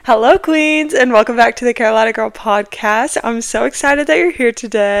Hello, Queens, and welcome back to the Carolina Girl Podcast. I'm so excited that you're here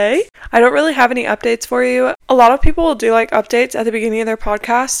today. I don't really have any updates for you. A lot of people will do updates at the beginning of their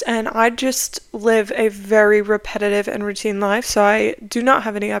podcast, and I just live a very repetitive and routine life, so I do not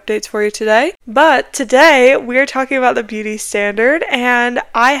have any updates for you today. But today, we're talking about the beauty standard, and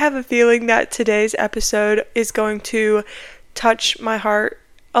I have a feeling that today's episode is going to touch my heart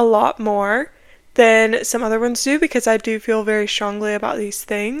a lot more than some other ones do, because I do feel very strongly about these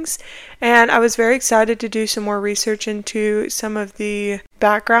things, and I was very excited to do some more research into some of the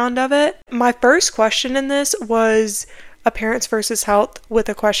background of it. My first question in this was appearance versus health with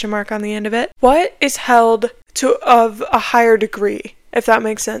a question mark on the end of it. What is held to of a higher degree, if that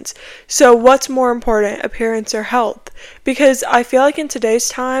makes sense? So what's more important, appearance or health? Because I feel like in today's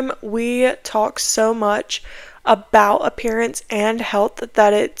time we talk so much about appearance and health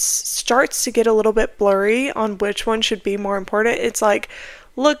that it starts to get a little bit blurry on which one should be more important. It's like,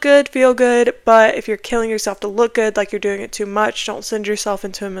 look good, feel good, but if you're killing yourself to look good, you're doing it too much, don't send yourself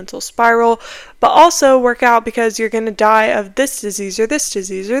into a mental spiral. But also work out, because you're going to die of this disease or this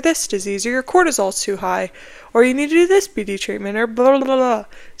disease or this disease, or your cortisol's too high, or you need to do this beauty treatment, or blah blah blah blah.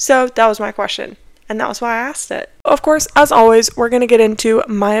 So that was my question, and that was why I asked it. Of course, as always, we're going to get into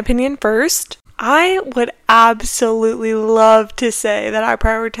my opinion first. I would absolutely love to say that I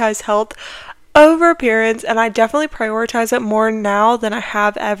prioritize health over appearance, and I definitely prioritize it more now than I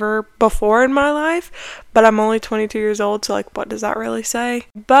have ever before in my life, but I'm only 22 years old, so what does that really say?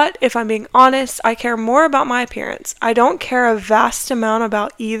 But if I'm being honest, I care more about my appearance. I don't care a vast amount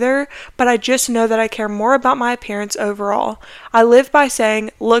about either, but I just know that I care more about my appearance overall. I live by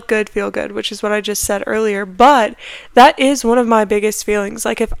saying, look good, feel good, which is what I just said earlier, but that is one of my biggest feelings.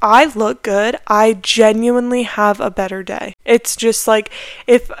 If I look good, I genuinely have a better day. It's just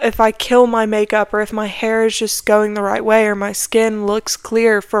if I kill my makeup, or if my hair is just going the right way, or my skin looks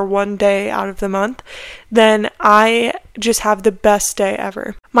clear for one day out of the month, then I just have the best day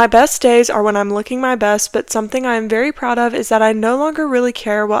ever. My best days are when I'm looking my best, but something I'm very proud of is that I no longer really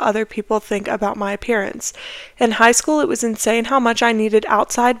care what other people think about my appearance. In high school, it was insane how much I needed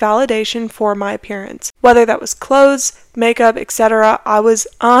outside validation for my appearance. Whether that was clothes, makeup, etc., I was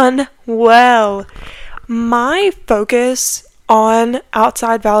unwell. My focus on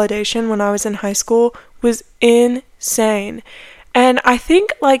outside validation when I was in high school was insane. And I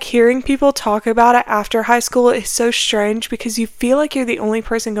think hearing people talk about it after high school is so strange, because you feel like you're the only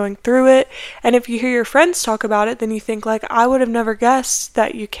person going through it. And if you hear your friends talk about it, then you think I would have never guessed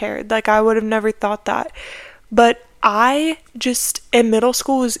that you cared. I would have never thought that. But I just, in middle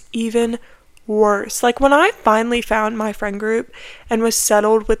school, was even worse. When I finally found my friend group and was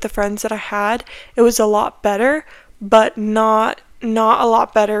settled with the friends that I had, it was a lot better, but not a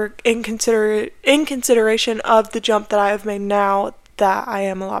lot better in consideration of the jump that I have made now that I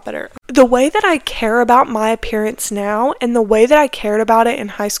am a lot better. The way that I care about my appearance now and the way that I cared about it in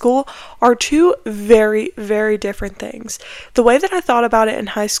high school are two very, very different things. The way that I thought about it in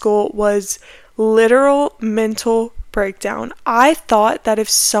high school was literal mental breakdown. I thought that if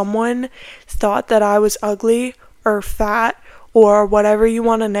someone thought that I was ugly or fat or whatever you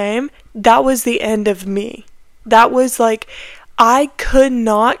want to name, that was the end of me. That was I could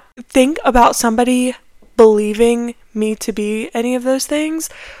not think about somebody believing me to be any of those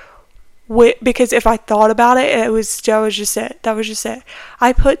things, because if I thought about it, that was just it.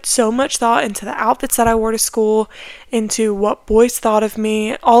 I put so much thought into the outfits that I wore to school, into what boys thought of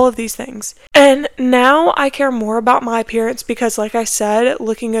me, all of these things. And now I care more about my appearance because, like I said,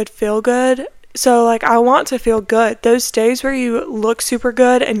 looking good, feel good. So I want to feel good. Those days where you look super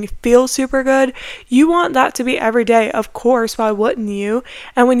good and you feel super good, you want that to be every day. Of course, why wouldn't you?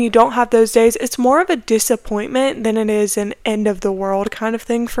 And when you don't have those days, it's more of a disappointment than it is an end of the world kind of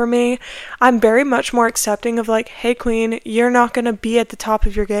thing for me. I'm very much more accepting of hey queen, you're not going to be at the top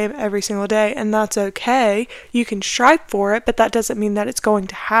of your game every single day, and that's okay. You can strive for it, but that doesn't mean that it's going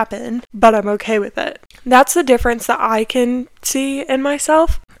to happen, but I'm okay with it. That's the difference that I can see in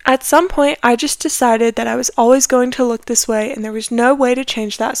myself. At some point, I just decided that I was always going to look this way, and there was no way to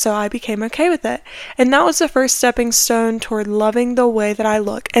change that, so I became okay with it. And that was the first stepping stone toward loving the way that I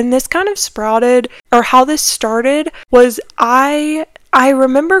look. And this kind of sprouted, or how this started, was I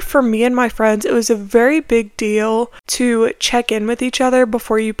remember for me and my friends, it was a very big deal to check in with each other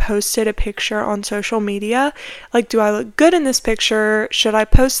before you posted a picture on social media. Do I look good in this picture? Should I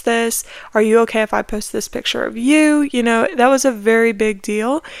post this? Are you okay if I post this picture of you? That was a very big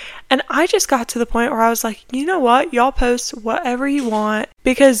deal. And I just got to the point where I was like, you know what? Y'all post whatever you want.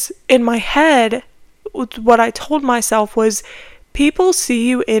 Because in my head, what I told myself was, people see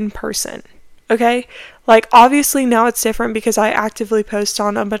you in person. Okay? Like, obviously now it's different because I actively post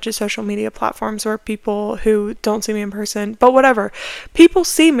on a bunch of social media platforms where people who don't see me in person, but whatever, people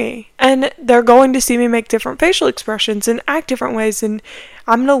see me and they're going to see me make different facial expressions and act different ways, and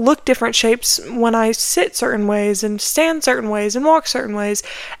I'm going to look different shapes when I sit certain ways and stand certain ways and walk certain ways.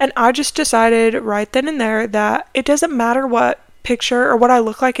 And I just decided right then and there that it doesn't matter what picture or what I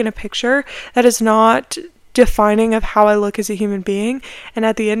look like in a picture. That is not defining of how I look as a human being. And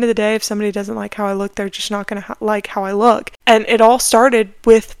at the end of the day, if somebody doesn't like how I look, they're just not going to like how I look. And it all started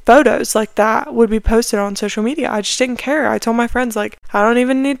with photos like that would be posted on social media. I just didn't care. I told my friends, like, I don't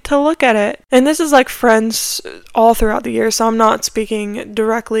even need to look at it. And this is like friends all throughout the year, so I'm not speaking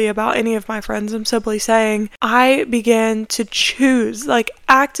directly about any of my friends. I'm simply saying I began to choose, like,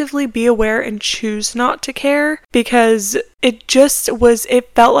 actively be aware and choose not to care, because it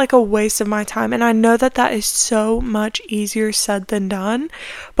felt like a waste of my time. And I know that that is so much easier said than done,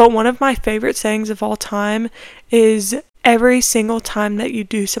 but one of my favorite sayings of all time is, every single time that you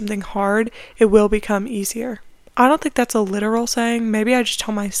do something hard, it will become easier. I don't think that's a literal saying. Maybe I just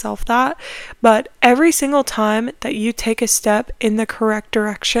tell myself that. But every single time that you take a step in the correct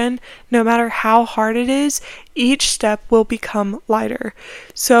direction, no matter how hard it is, each step will become lighter.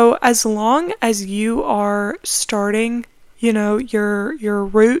 So as long as you are starting, your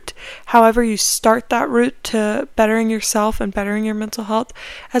route, however you start that route to bettering yourself and bettering your mental health,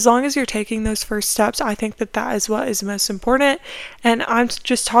 as long as you're taking those first steps, I think that that is what is most important. And I'm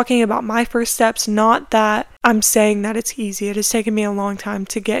just talking about my first steps, not that I'm saying that it's easy. It has taken me a long time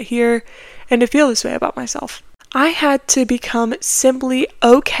to get here and to feel this way about myself. I had to become simply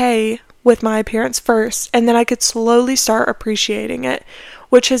okay with my appearance first, and then I could slowly start appreciating it,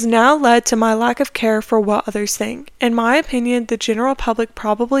 which has now led to my lack of care for what others think. In my opinion, the general public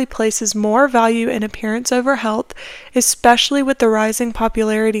probably places more value in appearance over health, especially with the rising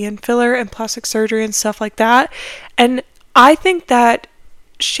popularity in filler and plastic surgery and stuff like that. And I think that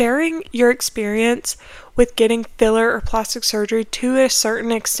sharing your experience with getting filler or plastic surgery to a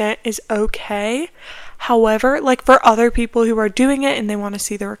certain extent is okay. However, like for other people who are doing it and they want to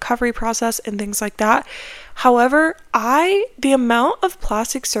see the recovery process and things like that. However, the amount of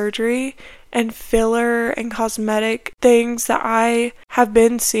plastic surgery and filler and cosmetic things that I have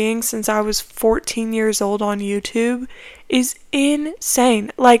been seeing since I was 14 years old on YouTube is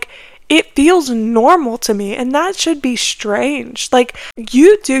insane. Like, it feels normal to me, and that should be strange. Like,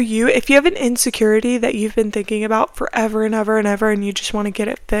 you do you. If you have an insecurity that you've been thinking about forever and ever and ever, and you just want to get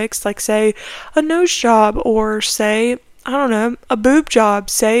it fixed, like say a nose job, or say, I don't know, a boob job,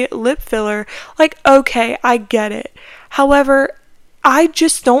 say lip filler, like, okay, I get it. However, I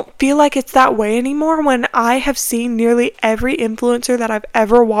just don't feel like it's that way anymore when I have seen nearly every influencer that I've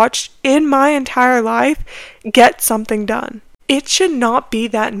ever watched in my entire life get something done. It should not be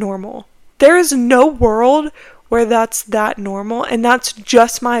that normal. There is no world where that's that normal, and that's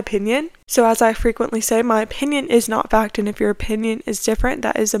just my opinion. So as I frequently say, my opinion is not fact, and if your opinion is different,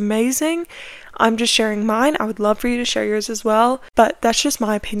 that is amazing. I'm just sharing mine. I would love for you to share yours as well, but that's just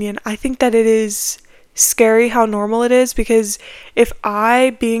my opinion. I think that it is scary how normal it is, because if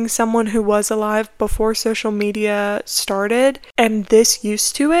I, being someone who was alive before social media started, am this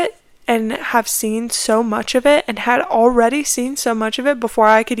used to it, and have seen so much of it, and had already seen so much of it before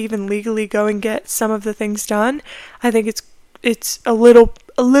I could even legally go and get some of the things done, I think it's a little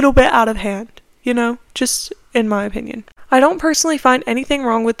bit out of hand, just in my opinion. I don't personally find anything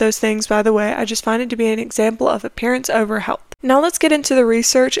wrong with those things, by the way. I just find it to be an example of appearance over health. Now let's get into the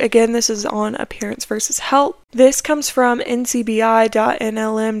research. Again, this is on appearance versus health. This comes from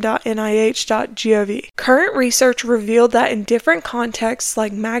ncbi.nlm.nih.gov. Current research revealed that in different contexts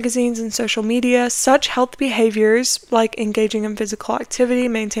like magazines and social media, such health behaviors like engaging in physical activity,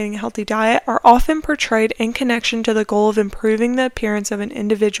 maintaining a healthy diet, are often portrayed in connection to the goal of improving the appearance of an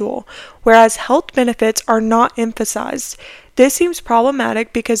individual, whereas health benefits are not emphasized. This seems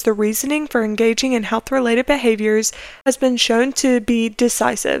problematic because the reasoning for engaging in health-related behaviors has been shown to be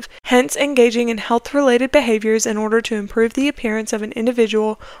decisive. Hence, engaging in health-related behaviors in order to improve the appearance of an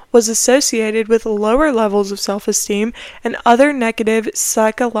individual was associated with lower levels of self-esteem and other negative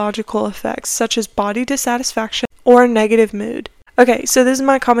psychological effects, such as body dissatisfaction or negative mood. Okay, so this is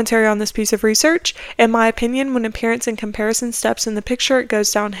my commentary on this piece of research. In my opinion, when appearance and comparison steps in the picture, it goes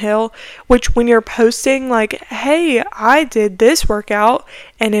downhill, which when you're posting like, hey, I did this workout,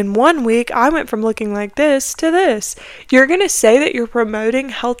 and in 1 week, I went from looking like this to this. You're going to say that you're promoting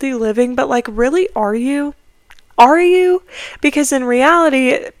healthy living, but like, really, are you? Are you? Because in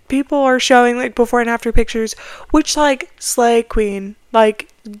reality, people are showing like before and after pictures, which like, slay queen, like,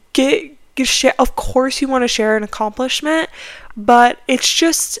 of course you want to share an accomplishment, but it's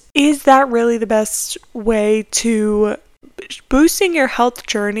just, is that really the best way to boosting your health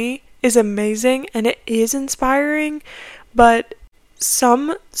journey? Is amazing and it is inspiring, but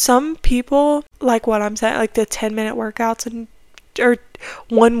some people, like what I'm saying, like the 10-minute workouts and or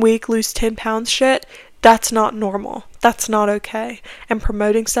 1 week lose 10 pounds shit, that's not normal. That's not okay. And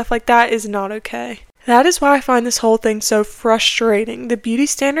promoting stuff like that is not okay. That is why I find this whole thing so frustrating. The beauty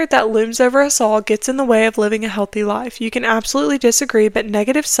standard that looms over us all gets in the way of living a healthy life. You can absolutely disagree, but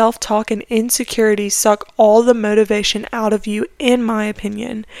negative self-talk and insecurity suck all the motivation out of you, in my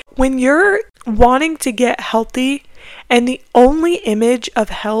opinion. When you're wanting to get healthy and the only image of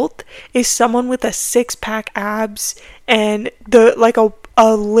health is someone with a 6-pack abs and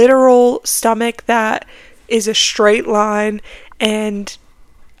a literal stomach that is a straight line and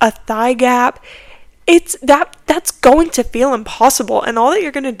a thigh gap, that's going to feel impossible, and all that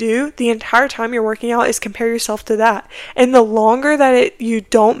you're going to do the entire time you're working out is compare yourself to that. And the longer that you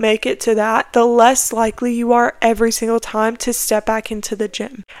don't make it to that, the less likely you are every single time to step back into the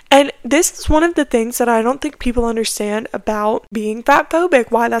gym. And this is one of the things that I don't think people understand about being fat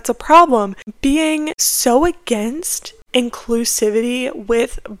phobic, why that's a problem. Being so against inclusivity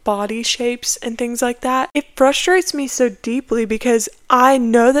with body shapes and things like that, it frustrates me so deeply, because I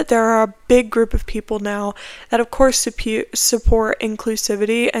know that there are a big group of people now that of course support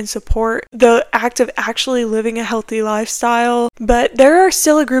inclusivity and support the act of actually living a healthy lifestyle, but there are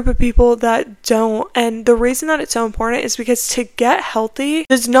still a group of people that don't. And the reason that it's so important is because to get healthy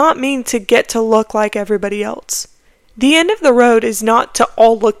does not mean to get to look like everybody else. The end of the road is not to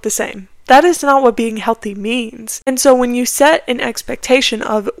all look the same. That is not what being healthy means. And so when you set an expectation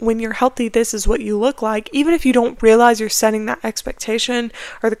of, when you're healthy, this is what you look like, even if you don't realize you're setting that expectation,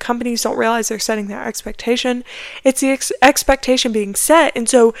 or the companies don't realize they're setting that expectation, it's the expectation being set. And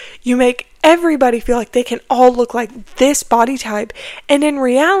so you make everybody feel like they can all look like this body type. And in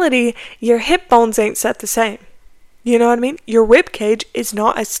reality, your hip bones ain't set the same. You know what I mean? Your rib cage is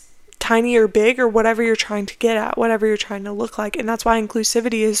not as tiny or big, or whatever you're trying to get at, whatever you're trying to look like. And that's why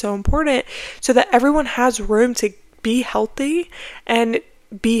inclusivity is so important, so that everyone has room to be healthy and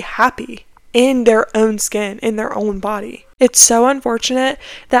be happy in their own skin, in their own body. It's so unfortunate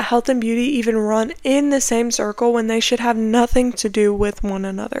that health and beauty even run in the same circle when they should have nothing to do with one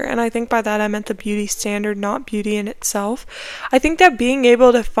another. And I think by that I meant the beauty standard, not beauty in itself. I think that being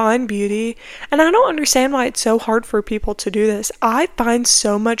able to find beauty, and I don't understand why it's so hard for people to do this. I find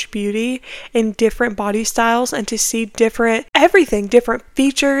so much beauty in different body styles, and to see different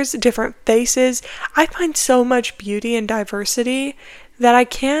features, different faces. I find so much beauty and diversity that I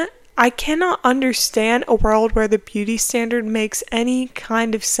cannot understand a world where the beauty standard makes any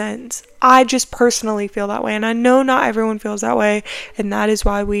kind of sense. I just personally feel that way, and I know not everyone feels that way, and that is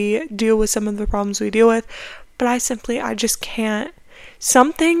why we deal with some of the problems we deal with, but I just can't.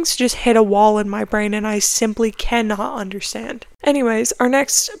 Some things just hit a wall in my brain, and I simply cannot understand. Anyways, our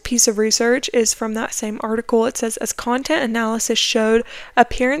next piece of research is from that same article. It says, as content analysis showed,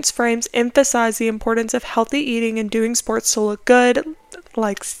 appearance frames emphasize the importance of healthy eating and doing sports to look good,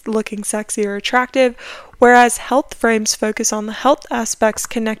 like looking sexy or attractive, whereas health frames focus on the health aspects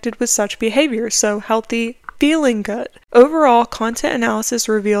connected with such behaviors, so healthy, feeling good. Overall, content analysis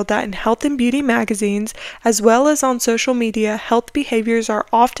revealed that in health and beauty magazines, as well as on social media, health behaviors are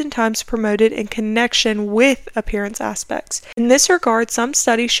oftentimes promoted in connection with appearance aspects. In this regard, some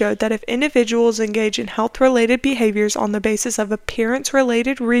studies showed that if individuals engage in health-related behaviors on the basis of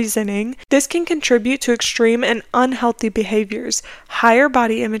appearance-related reasoning, this can contribute to extreme and unhealthy behaviors, higher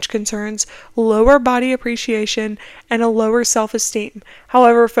body image concerns, lower body appreciation, and a lower self-esteem.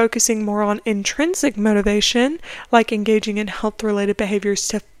 However, focusing more on intrinsic motivation, like engaging in health-related behaviors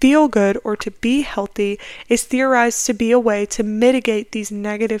to feel good or to be healthy, is theorized to be a way to mitigate these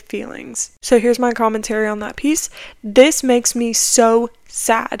negative feelings. So here's my commentary on that piece. This makes me so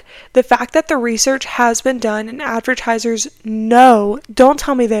sad. The fact that the research has been done and advertisers know, don't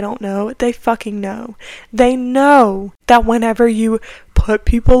tell me they don't know, they fucking know. They know that whenever you put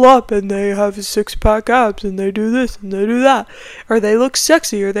people up and they have 6-pack abs and they do this and they do that, or they look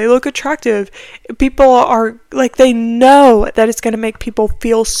sexy or they look attractive, people are like, they know that it's going to make people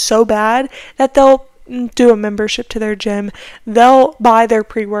feel so bad that they'll do a membership to their gym, they'll buy their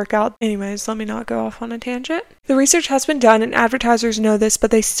pre-workout. Anyways, let me not go off on a tangent. The research has been done and advertisers know this,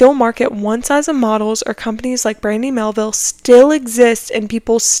 but they still market one size of models, or companies like Brandy Melville still exist and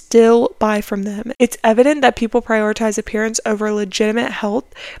people still buy from them. It's evident that people prioritize appearance over legitimate health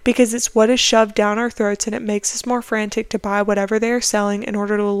because it's what is shoved down our throats, and it makes us more frantic to buy whatever they are selling in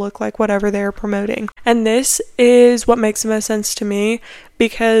order to look like whatever they are promoting. And this is what makes the most sense to me,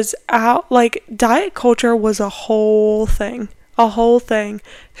 because diet culture was a whole thing. a whole thing.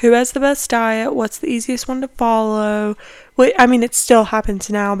 Who has the best diet? What's the easiest one to follow? I mean, it still happens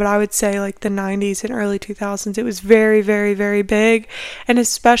now, but I would say like the 90s and early 2000s, it was very, very, very big. And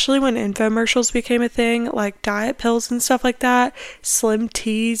especially when infomercials became a thing, like diet pills and stuff like that, slim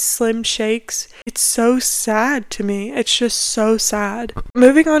teas, slim shakes. It's so sad to me. It's just so sad.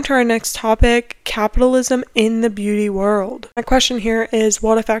 Moving on to our next topic, capitalism in the beauty world. My question here is,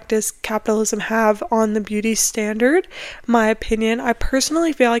 what effect does capitalism have on the beauty standard? My opinion, I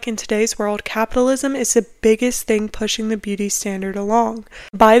personally feel like in today's world, capitalism is the biggest thing pushing the beauty standard along.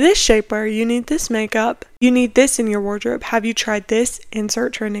 Buy this shapewear, you need this makeup, you need this in your wardrobe. Have you tried this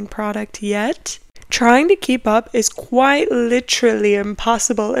insert trending product yet? Trying to keep up is quite literally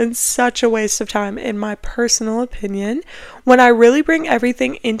impossible and such a waste of time, in my personal opinion. When I really bring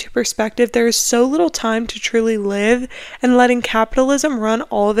everything into perspective, there is so little time to truly live, and letting capitalism run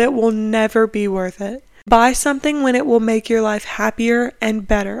all of it will never be worth it. Buy something when it will make your life happier and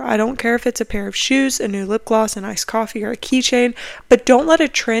better. I don't care if it's a pair of shoes, a new lip gloss, an iced coffee, or a keychain, but don't let a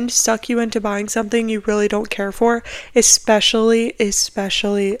trend suck you into buying something you really don't care for, especially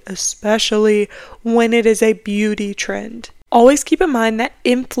when it is a beauty trend. Always keep in mind that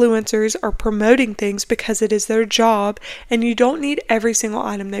influencers are promoting things because it is their job, and you don't need every single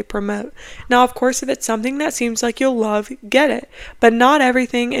item they promote. Now, of course, if it's something that seems like you'll love, get it. But not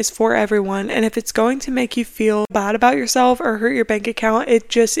everything is for everyone, and if it's going to make you feel bad about yourself or hurt your bank account, it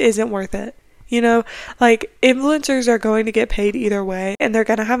just isn't worth it. You know, like, influencers are going to get paid either way, and they're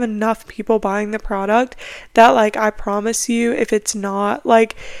going to have enough people buying the product that, like, I promise you, if it's not,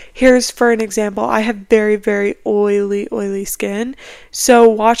 like, here's for an example, I have very, very oily skin, so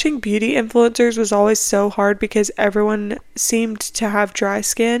watching beauty influencers was always so hard because everyone seemed to have dry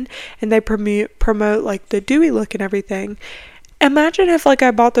skin, and they promote like, the dewy look and everything. Imagine if like I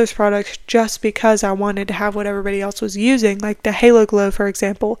bought those products just because I wanted to have what everybody else was using, like the Halo Glow, for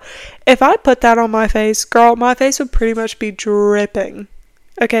example. If I put that on my face, girl, my face would pretty much be dripping.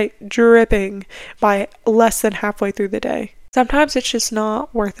 Okay, dripping by less than halfway through the day. Sometimes it's just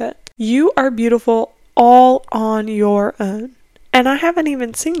not worth it. You are beautiful all on your own. And I haven't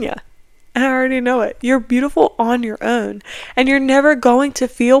even seen you. And I already know it. You're beautiful on your own. And you're never going to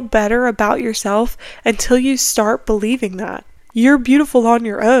feel better about yourself until you start believing that. You're beautiful on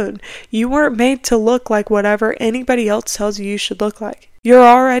your own. You weren't made to look like whatever anybody else tells you should look like. You're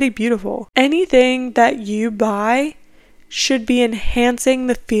already beautiful. Anything that you buy should be enhancing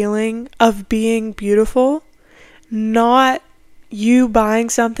the feeling of being beautiful, not you buying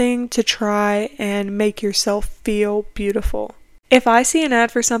something to try and make yourself feel beautiful. If I see an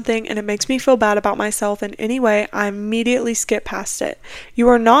ad for something and it makes me feel bad about myself in any way, I immediately skip past it. You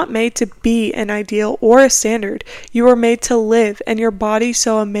are not made to be an ideal or a standard. You are made to live, and your body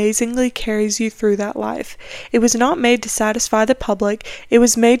so amazingly carries you through that life. It was not made to satisfy the public. It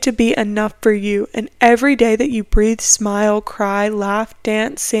was made to be enough for you. And every day that you breathe, smile, cry, laugh,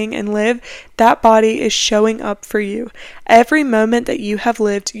 dance, sing, and live, that body is showing up for you. Every moment that you have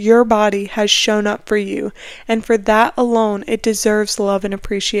lived, your body has shown up for you. And for that alone, it deserves love and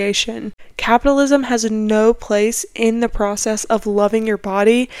appreciation. Capitalism has no place in the process of loving your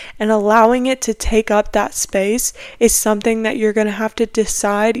body, and allowing it to take up that space is something that you're going to have to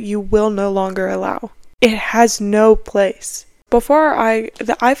decide you will no longer allow. It has no place.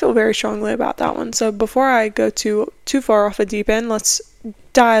 I feel very strongly about that one. So before I go too far off a deep end, let's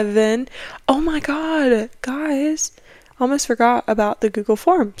dive in. Oh my god, guys, almost forgot about the Google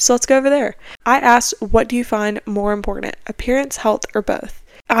form. So let's go over there. I asked, what do you find more important, appearance, health, or both?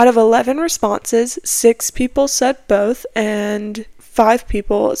 Out of 11 responses, 6 people said both and 5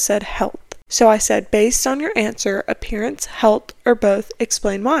 people said health. So I said, based on your answer, appearance, health, or both,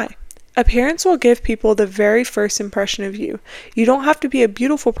 explain why. Appearance will give people the very first impression of you. You don't have to be a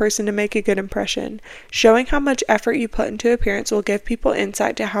beautiful person to make a good impression. Showing how much effort you put into appearance will give people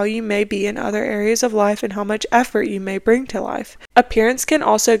insight to how you may be in other areas of life and how much effort you may bring to life. Appearance can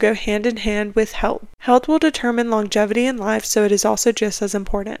also go hand in hand with health. Health will determine longevity in life, so it is also just as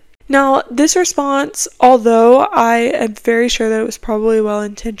important. Now, this response, although I am very sure that it was probably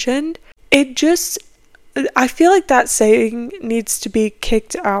well-intentioned, I feel like that saying needs to be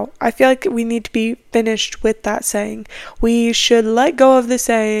kicked out. I feel like we need to be finished with that saying. We should let go of the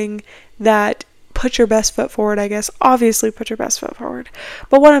saying that put your best foot forward, I guess. Obviously, put your best foot forward.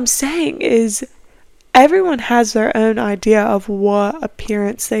 But what I'm saying is everyone has their own idea of what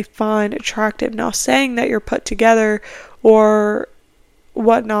appearance they find attractive. Now, saying that you're put together or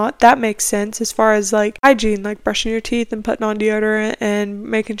whatnot, that makes sense as far as like hygiene, like brushing your teeth and putting on deodorant and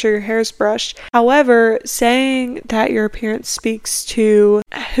making sure your hair is brushed. However, saying that your appearance speaks to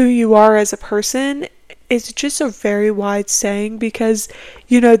who you are as a person it's just a very wide saying because,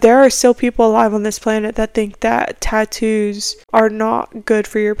 there are still people alive on this planet that think that tattoos are not good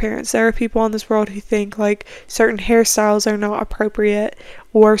for your appearance. There are people on this world who think like certain hairstyles are not appropriate,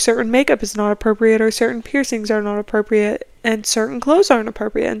 or certain makeup is not appropriate, or certain piercings are not appropriate, and certain clothes aren't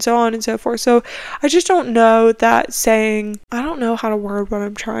appropriate, and so on and so forth. So I just don't know that saying, I don't know how to word what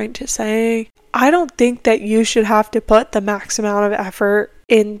I'm trying to say. I don't think that you should have to put the max amount of effort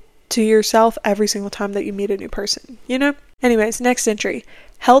into yourself every single time that you meet a new person, Anyways, next entry.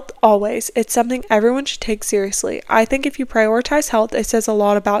 Health always. It's something everyone should take seriously. I think if you prioritize health, it says a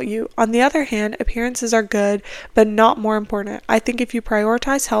lot about you. On the other hand, appearances are good, but not more important. I think if you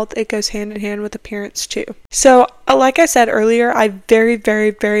prioritize health, it goes hand in hand with appearance too. So, like I said earlier, I very,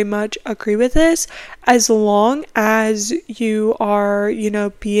 very, very much agree with this. As long as you are,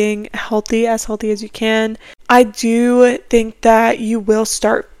 being healthy as you can, I do think that you will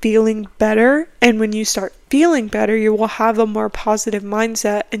start feeling better. And when you start feeling better, you will have a more positive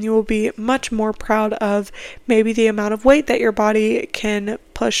mindset and you will be much more proud of maybe the amount of weight that your body can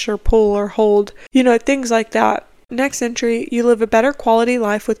push or pull or hold, things like that. Next entry, you live a better quality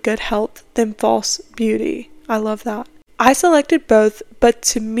life with good health than false beauty. I love that. I selected both, but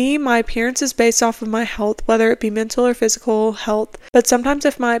to me, my appearance is based off of my health, whether it be mental or physical health. But sometimes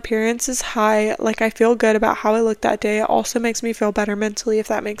if my appearance is high, like I feel good about how I look that day, it also makes me feel better mentally, if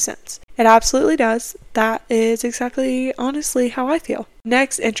that makes sense. It absolutely does. That is exactly, honestly, how I feel.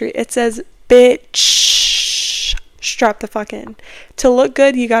 Next entry, it says, bitch. Strap the fuck in. To look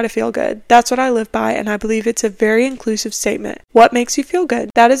good, you gotta feel good. That's what I live by, and I believe it's a very inclusive statement. What makes you feel good?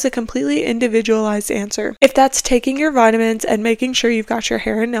 That is a completely individualized answer. If that's taking your vitamins and making sure you've got your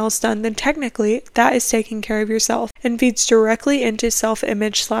hair and nails done, then technically, that is taking care of yourself and feeds directly into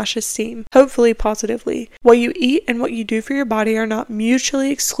self-image/esteem, hopefully positively. What you eat and what you do for your body are not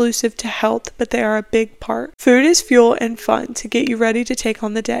mutually exclusive to health, but they are a big part. Food is fuel and fun to get you ready to take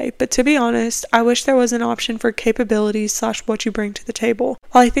on the day, but to be honest, I wish there was an option for capabilities/what you bring to the table.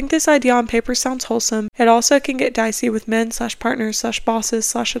 While I think this idea on paper sounds wholesome, it also can get dicey with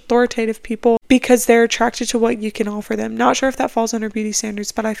men/partners/bosses/authoritative people because they're attracted to what you can offer them. Not sure if that falls under beauty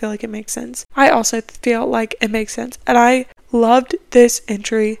standards, but I feel like it makes sense. I also feel like it makes sense, and I loved this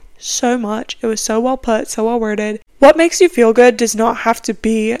entry so much. It was so well put, so well worded. What makes you feel good does not have to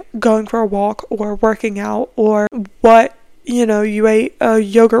be going for a walk or working out or what you ate a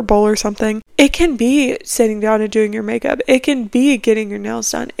yogurt bowl or something. It can be sitting down and doing your makeup. It can be getting your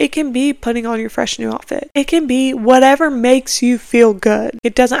nails done. It can be putting on your fresh new outfit. It can be whatever makes you feel good.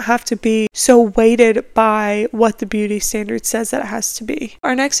 It doesn't have to be so weighted by what the beauty standard says that it has to be.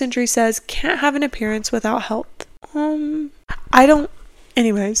 Our next entry says, can't have an appearance without health.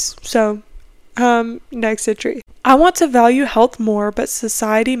 Next entry. I want to value health more, but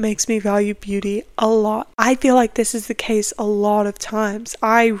society makes me value beauty a lot. I feel like this is the case a lot of times.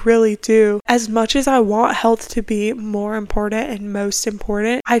 I really do. As much as I want health to be more important and most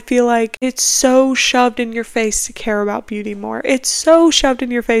important, I feel like it's so shoved in your face to care about beauty more. It's so shoved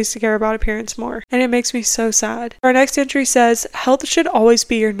in your face to care about appearance more. And it makes me so sad. Our next entry says, health should always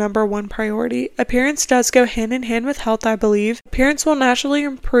be your number one priority. Appearance does go hand in hand with health, I believe. Appearance will naturally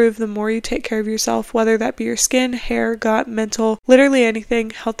improve the more you take care of yourself, whether that be your skin, hair, gut, mental, literally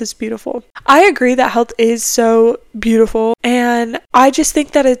anything. Health is beautiful. I agree that health is so beautiful, and I just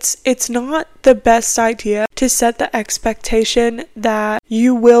think that it's not the best idea to set the expectation that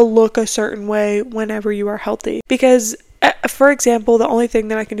you will look a certain way whenever you are healthy, because for example, the only thing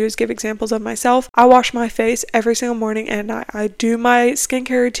that I can do is give examples of myself. I wash my face every single morning and night. I do my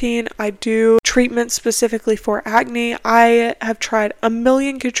skincare routine. I do treatments specifically for acne. I have tried a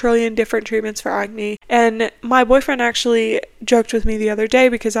million quadrillion different treatments for acne. And my boyfriend actually joked with me the other day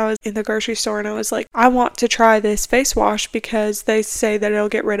because I was in the grocery store and I was like, I want to try this face wash because they say that it'll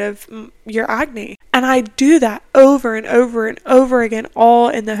get rid of your acne. And I do that over and over and over again, all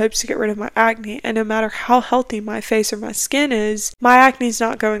in the hopes to get rid of my acne. And no matter how healthy my face or my skin is, my acne is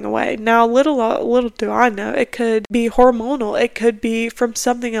not going away. Now, little do I know, it could be hormonal, it could be from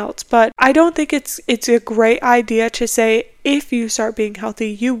something else, but I don't think it's a great idea to say, if you start being healthy,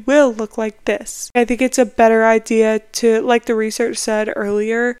 you will look like this. I think it's a better idea to, like the research said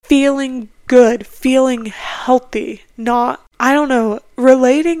earlier, feeling good, feeling healthy, not,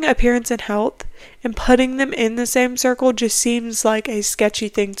 relating appearance and health and putting them in the same circle just seems like a sketchy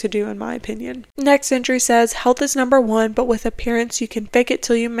thing to do in my opinion. Next entry says, health is number one, but with appearance you can fake it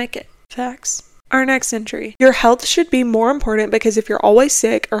till you make it. Facts. Our next entry. Your health should be more important because if you're always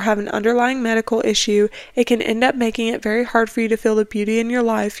sick or have an underlying medical issue, it can end up making it very hard for you to feel the beauty in your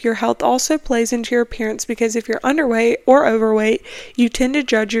life. Your health also plays into your appearance because if you're underweight or overweight, you tend to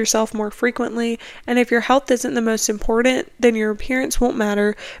judge yourself more frequently, and if your health isn't the most important, then your appearance won't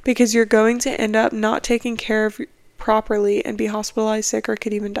matter because you're going to end up not taking care of properly and be hospitalized, sick, or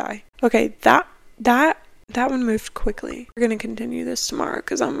could even die. Okay, that one moved quickly. We're going to continue this tomorrow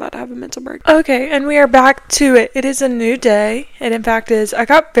because I'm about to have a mental break. Okay, and we are back to it. It is a new day. It in fact is. I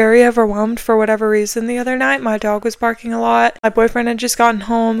got very overwhelmed for whatever reason the other night. My dog was barking a lot. My boyfriend had just gotten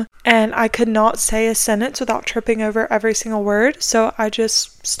home and I could not say a sentence without tripping over every single word. So I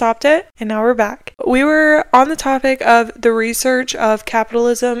just stopped it and now we're back. We were on the topic of the research of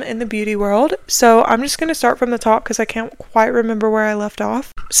capitalism in the beauty world. So I'm just going to start from the top because I can't quite remember where I left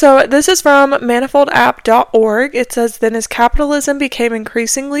off. So this is from manifoldapp.org. It says, then as capitalism became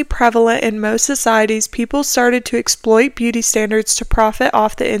increasingly prevalent in most societies, people started to exploit beauty standards to profit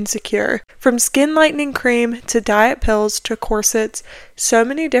off the insecure. From skin lightening cream to diet pills to corsets, so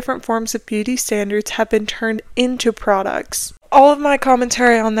many different forms of beauty standards have been turned into products. All of my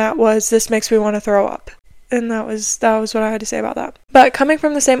commentary on that was, this makes me want to throw up. And that was what I had to say about that. But coming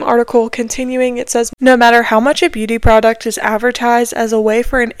from the same article, continuing, it says, no matter how much a beauty product is advertised as a way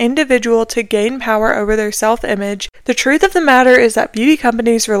for an individual to gain power over their self-image, the truth of the matter is that beauty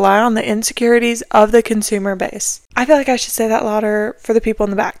companies rely on the insecurities of the consumer base. I feel like I should say that louder for the people in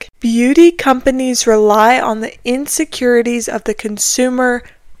the back. Beauty companies rely on the insecurities of the consumer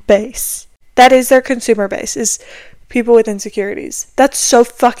base. That is their consumer base, is people with insecurities. That's so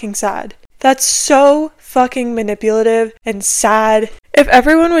fucking sad. That's so fucking manipulative and sad. If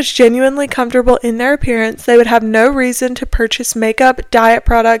everyone was genuinely comfortable in their appearance, they would have no reason to purchase makeup, diet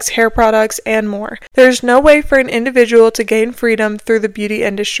products, hair products, and more. There's no way for an individual to gain freedom through the beauty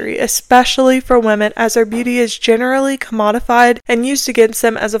industry, especially for women, as their beauty is generally commodified and used against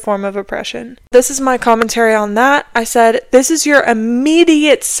them as a form of oppression. This is my commentary on that. I said, this is your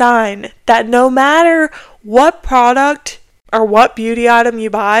immediate sign that no matter what product or what beauty item you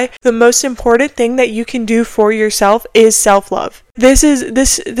buy, the most important thing that you can do for yourself is self-love.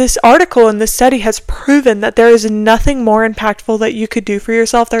 This article and this study has proven that there is nothing more impactful that you could do for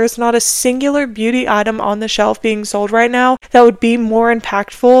yourself. There is not a singular beauty item on the shelf being sold right now that would be more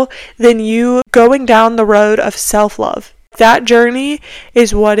impactful than you going down the road of self-love. That journey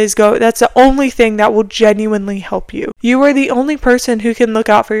is that's the only thing that will genuinely help you. You are the only person who can look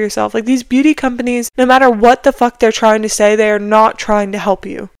out for yourself. Like, these beauty companies, no matter what the fuck they're trying to say, they are not trying to help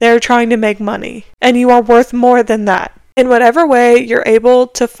you. They're trying to make money. And you are worth more than that. In whatever way you're able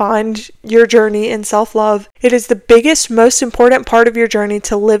to find your journey in self-love, it is the biggest, most important part of your journey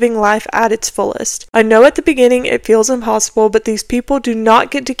to living life at its fullest. I know at the beginning it feels impossible, but these people do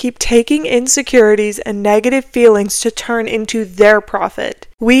not get to keep taking insecurities and negative feelings to turn into their profit.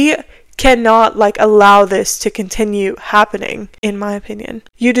 We cannot allow this to continue happening, in my opinion.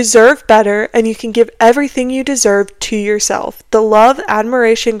 You deserve better, and you can give everything you deserve to yourself. The love,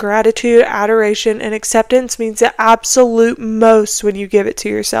 admiration, gratitude, adoration, and acceptance means the absolute most when you give it to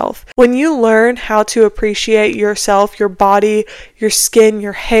yourself. When you learn how to appreciate yourself, your body, your skin,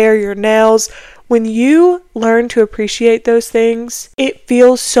 your hair, your nails, when you learn to appreciate those things, it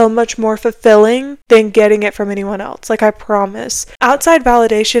feels so much more fulfilling than getting it from anyone else. I promise. Outside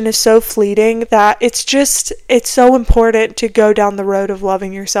validation is so fleeting that it's so important to go down the road of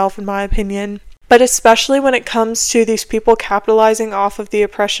loving yourself, in my opinion. But especially when it comes to these people capitalizing off of the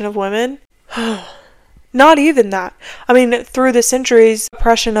oppression of women. Not even that. I mean, through the centuries,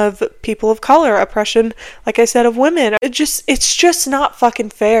 oppression of people of color, oppression, like I said, of women. It's just not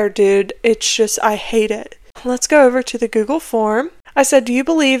fucking fair, dude. I hate it. Let's go over to the Google form. I said, do you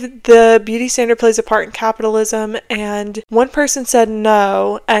believe the beauty standard plays a part in capitalism? And one person said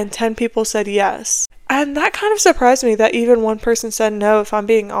no, and 10 people said yes. And that kind of surprised me that even one person said no, if I'm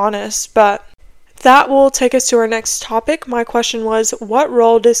being honest, but that will take us to our next topic. My question was, what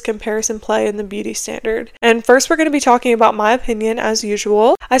role does comparison play in the beauty standard? And first we're going to be talking about my opinion as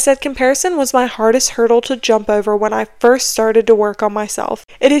usual. I said comparison was my hardest hurdle to jump over when I first started to work on myself.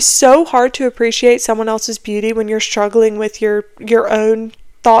 It is so hard to appreciate someone else's beauty when you're struggling with your own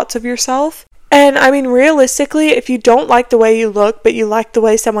thoughts of yourself. And I mean, realistically, if you don't like the way you look, but you like the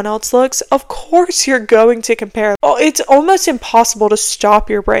way someone else looks, of course you're going to compare. It's almost impossible to stop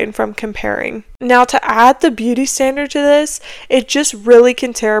your brain from comparing. Now, to add the beauty standard to this, it just really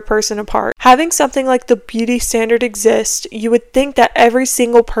can tear a person apart. Having something like the beauty standard exist, you would think that every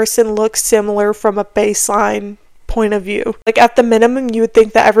single person looks similar from a baseline point of view. Like at the minimum, you would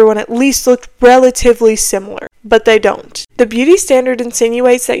think that everyone at least looked relatively similar, but they don't. The beauty standard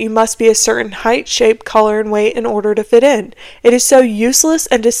insinuates that you must be a certain height, shape, color, and weight in order to fit in. It is so useless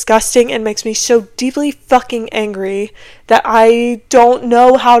and disgusting and makes me so deeply fucking angry that I don't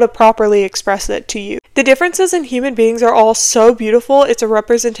know how to properly express it to you. The differences in human beings are all so beautiful. It's a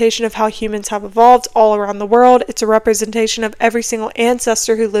representation of how humans have evolved all around the world. It's a representation of every single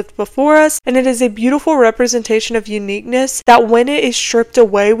ancestor who lived before us, and it is a beautiful representation of uniqueness that when it is stripped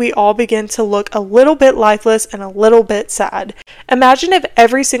away, we all begin to look a little bit lifeless and a little bit sad. Imagine if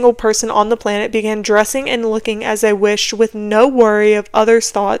every single person on the planet began dressing and looking as they wished with no worry of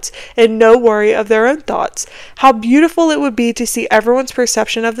others' thoughts and no worry of their own thoughts. How beautiful it would be to see everyone's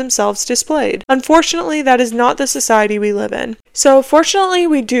perception of themselves displayed. Unfortunately, that is not the society we live in. So fortunately,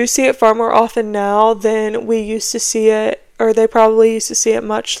 we do see it far more often now than we used to see it, or they probably used to see it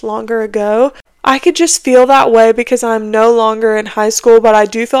much longer ago. I could just feel that way because I'm no longer in high school, but I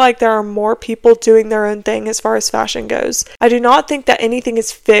do feel like there are more people doing their own thing as far as fashion goes. I do not think that anything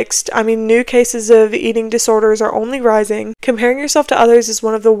is fixed. I mean, new cases of eating disorders are only rising. Comparing yourself to others is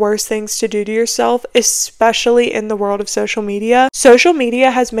one of the worst things to do to yourself, especially in the world of social media. Social media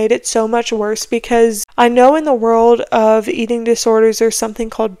has made it so much worse because I know in the world of eating disorders there's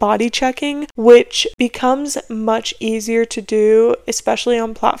something called body checking, which becomes much easier to do, especially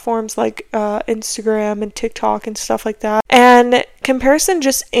on platforms like Instagram and TikTok and stuff like that. And comparison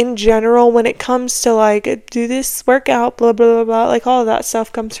just in general when it comes to like do this workout, blah blah blah blah, like all of that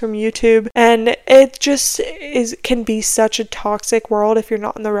stuff comes from YouTube, and it just can be such a toxic world if you're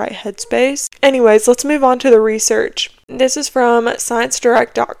not in the right headspace. Anyways, let's move on to the research. This is from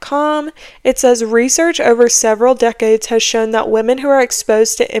ScienceDirect.com. It says research over several decades has shown that women who are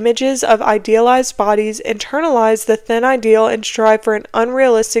exposed to images of idealized bodies internalize the thin ideal and strive for an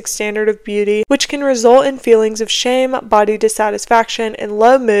unrealistic standard of beauty, which can result in feelings of shame, body dissatisfaction, and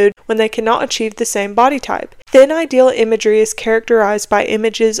low mood when they cannot achieve the same body type. Thin ideal imagery is characterized by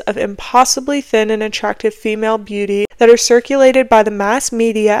images of impossibly thin and attractive female beauty that are circulated by the mass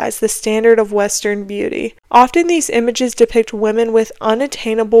media as the standard of Western beauty. Often these images depict women with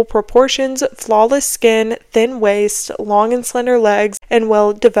unattainable proportions, flawless skin, thin waist, long and slender legs, and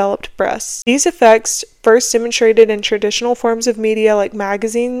well-developed breasts. These effects, first demonstrated in traditional forms of media like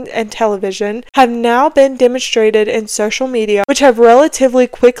magazine and television, have now been demonstrated in social media, which have relatively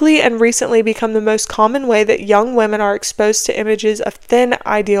quickly and recently become the most common way that young women are exposed to images of thin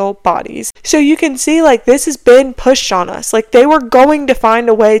ideal bodies. So you can see like this has been pushed on us. Like they were going to find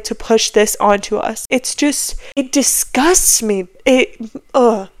a way to push this onto us. It's just, it disgusts me.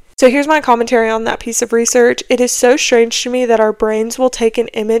 So here's my commentary on that piece of research. It is so strange to me that our brains will take an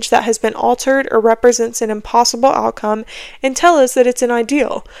image that has been altered or represents an impossible outcome and tell us that it's an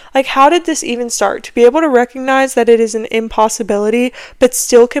ideal. Like, how did this even start? To be able to recognize that it is an impossibility, but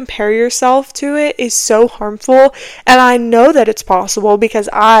still compare yourself to it is so harmful. And I know that it's possible because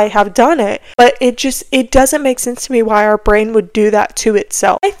I have done it, but it doesn't make sense to me why our brain would do that to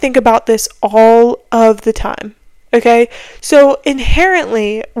itself. I think about this all of the time. Okay, so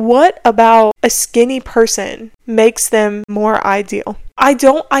inherently, what about a skinny person makes them more ideal?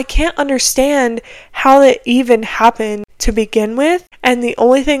 I can't understand how that even happened to begin with. And the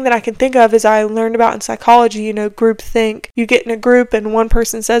only thing that I can think of is I learned about in psychology, group think. You get in a group and one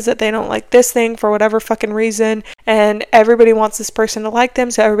person says that they don't like this thing for whatever fucking reason, and everybody wants this person to like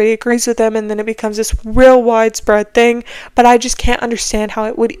them, so everybody agrees with them, and then it becomes this real widespread thing. But I just can't understand how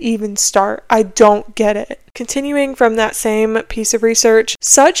it would even start. I don't get it. Continuing from that same piece of research,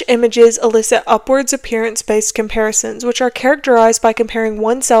 such images elicit upwards appearance-based comparisons, which are characterized by comparing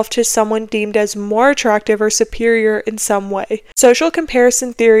oneself to someone deemed as more attractive or superior in some way. Social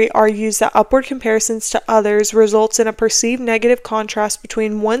comparison theory argues that upward comparisons to others results in a perceived negative contrast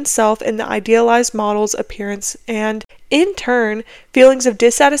between oneself and the idealized model's appearance and, in turn, feelings of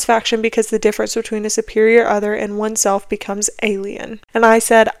dissatisfaction because the difference between a superior other and oneself becomes alien. And I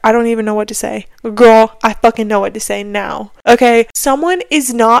said, I don't even know what to say. Girl, I fucking know what to say now. Okay, someone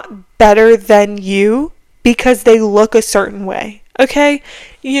is not better than you because they look a certain way. Okay?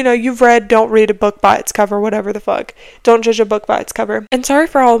 You've read Don't Read a Book by Its Cover, whatever the fuck. Don't judge a book by its cover. And sorry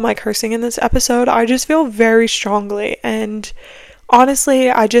for all of my cursing in this episode. I just feel very strongly, and honestly,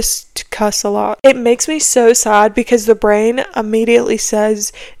 I just cuss a lot. It makes me so sad because the brain immediately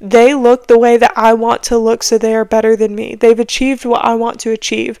says they look the way that I want to look, so they are better than me. They've achieved what I want to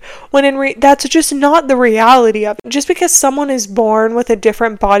achieve. When that's just not the reality of it. Just because someone is born with a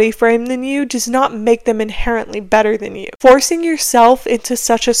different body frame than you does not make them inherently better than you. Forcing yourself into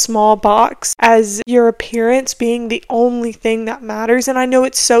such a small box as your appearance being the only thing that matters, and I know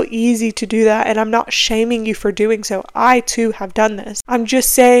it's so easy to do that, and I'm not shaming you for doing so. I too have done this. I'm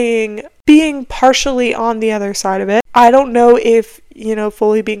just saying, being partially on the other side of it. I don't know if,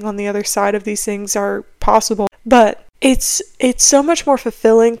 fully being on the other side of these things are possible, but it's so much more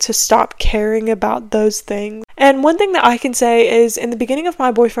fulfilling to stop caring about those things. And one thing that I can say is, in the beginning of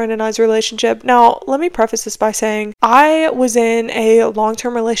my boyfriend and I's relationship, now let me preface this by saying I was in a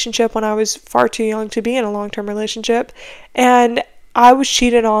long-term relationship when I was far too young to be in a long-term relationship, and I was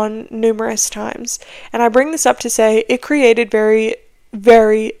cheated on numerous times. And I bring this up to say it created very,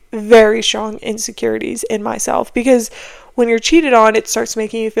 very, very strong insecurities in myself, because when you're cheated on, it starts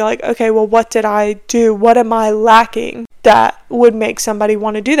making you feel like, okay, well, what did I do? What am I lacking that would make somebody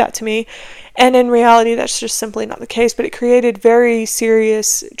want to do that to me? And in reality, that's just simply not the case, but it created very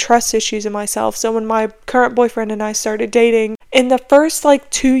serious trust issues in myself. So when my current boyfriend and I started dating, in the first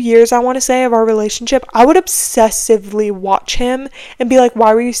 2 years, I want to say, of our relationship, I would obsessively watch him and be like,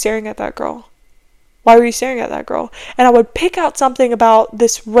 why were you staring at that girl? Why were you staring at that girl? And I would pick out something about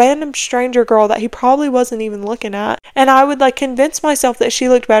this random stranger girl that he probably wasn't even looking at. And I would convince myself that she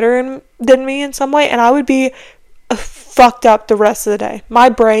looked better than me in some way. And I would be fucked up the rest of the day. My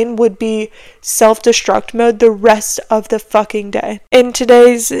brain would be self-destruct mode the rest of the fucking day. In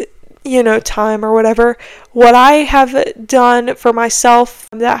today's time or whatever, what I have done for myself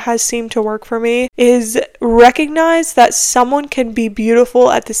that has seemed to work for me is recognize that someone can be beautiful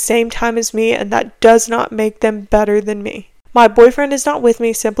at the same time as me, and that does not make them better than me. My boyfriend is not with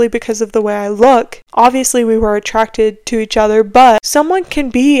me simply because of the way I look. Obviously, we were attracted to each other, but someone can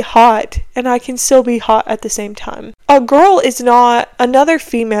be hot and I can still be hot at the same time. A girl is not another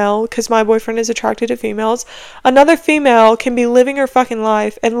female, because my boyfriend is attracted to females. Another female can be living her fucking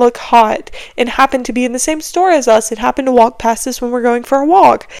life and look hot and happen to be in the same store as us and happen to walk past us when we're going for a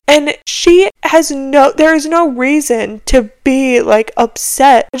walk. And there is no reason to be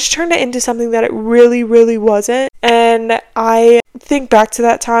upset. I just turned it into something that it really, really wasn't. And I think back to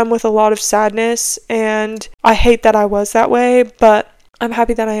that time with a lot of sadness, and I hate that I was that way, but I'm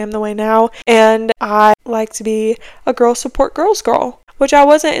happy that I am the way now. And I like to be a girl support girls girl, which I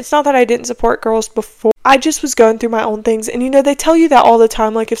wasn't. It's not that I didn't support girls before. I just was going through my own things. And they tell you that all the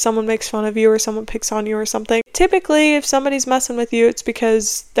time, if someone makes fun of you or someone picks on you or something. Typically, if somebody's messing with you, it's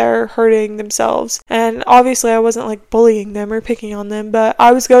because they're hurting themselves. And obviously, I wasn't bullying them or picking on them, but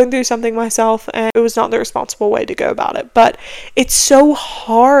I was going through something myself, and it was not the responsible way to go about it. But it's so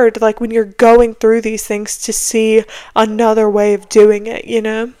hard, when you're going through these things, to see another way of doing it,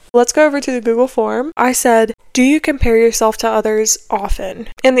 Let's go over to the Google form. I said, do you compare yourself to others often?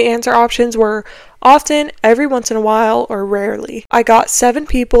 And the answer options were often, every once in a while, or rarely. I got 7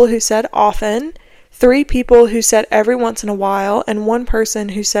 people who said often, 3 people who said every once in a while, and 1 person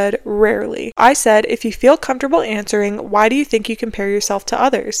who said rarely. I said, if you feel comfortable answering, why do you think you compare yourself to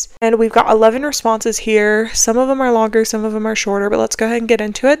others? And we've got 11 responses here. Some of them are longer, some of them are shorter, but let's go ahead and get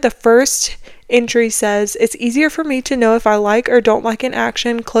into it. The first entry says, it's easier for me to know if I like or don't like an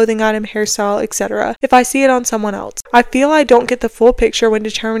action, clothing item, hairstyle, etc. if I see it on someone else. I feel I don't get the full picture when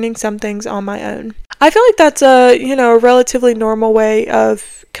determining some things on my own. I feel like that's a relatively normal way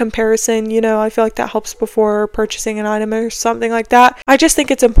of comparison. I feel like that helps before purchasing an item or something like that. I just think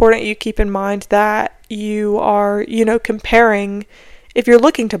it's important you keep in mind that you are, comparing. If you're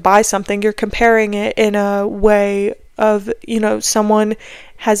looking to buy something, you're comparing it in a way of, someone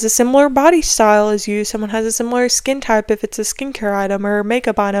has a similar body style as you, someone has a similar skin type if it's a skincare item or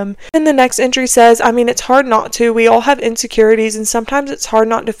makeup item. And the next entry says, it's hard not to. We all have insecurities, and sometimes it's hard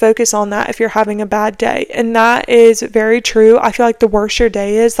not to focus on that if you're having a bad day. And that is very true. I feel like the worse your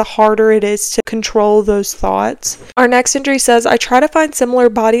day is, the harder it is to control those thoughts. Our next entry says, I try to find similar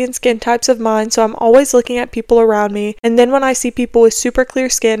body and skin types of mine, so I'm always looking at people around me. And then when I see people with super clear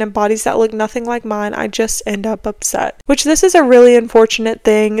skin and bodies that look nothing like mine, I just end up upset. Which this is a really unfortunate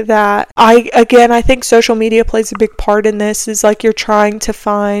thing that I think social media plays a big part in this, is you're trying to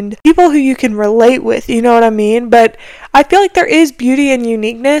find people who you can relate with, you know what I mean? But I feel like there is beauty and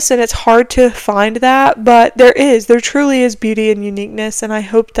uniqueness, and it's hard to find that, but there truly is beauty and uniqueness, and I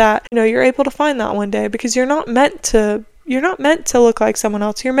hope that, you're able to find that one day, because you're not meant to look like someone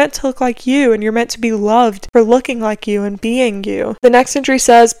else. You're meant to look like you, and you're meant to be loved for looking like you and being you. The next entry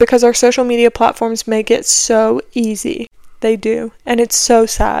says, because our social media platforms make it so easy. They do. And it's so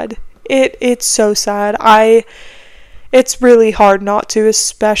sad. It's so sad. It's really hard not to,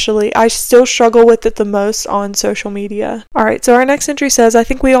 especially. I still struggle with it the most on social media. Alright, so our next entry says, I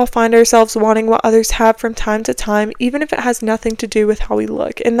think we all find ourselves wanting what others have from time to time, even if it has nothing to do with how we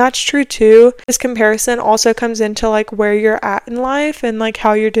look. And that's true too. This comparison also comes into like where you're at in life and like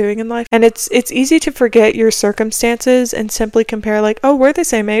how you're doing in life. And it's easy to forget your circumstances and simply compare like, oh, we're the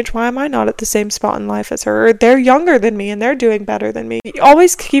same age. Why am I not at the same spot in life as her? Or they're younger than me and they're doing better than me. You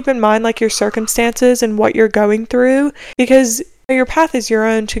always keep in mind like your circumstances and what you're going through, because your path is your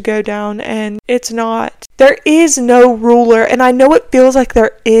own to go down, and there is no ruler, and I know it feels like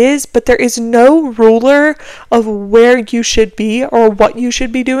there is, but there is no ruler of where you should be or what you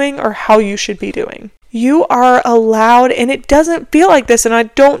should be doing or how you should be doing. You are allowed, and it doesn't feel like this, and I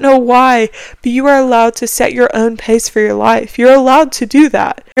don't know why, but you are allowed to set your own pace for your life. You're allowed to do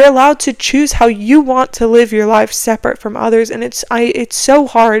that. You're allowed to choose how you want to live your life separate from others, and it's so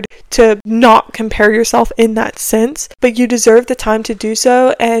hard to not compare yourself in that sense, but you deserve the time to do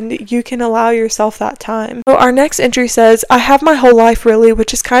so, and you can allow yourself that time. So our next entry says, I have my whole life really,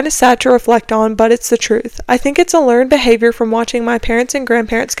 which is kind of sad to reflect on, but it's the truth. I think it's a learned behavior from watching my parents and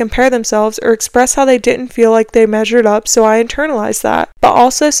grandparents compare themselves or express how they didn't feel like they measured up, so I internalized that. But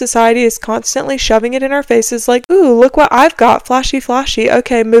also society is constantly shoving it in our faces like, ooh, look what I've got, flashy,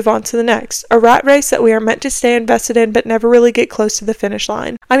 okay, move on to the next. A rat race that we are meant to stay invested in but never really get close to the finish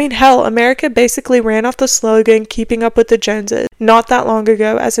line. I mean, hell, America basically ran off the slogan, keeping up with the Joneses, not that long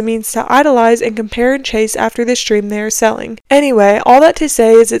ago, as a means to idolize and compare and chase after this dream they are selling. Anyway, all that to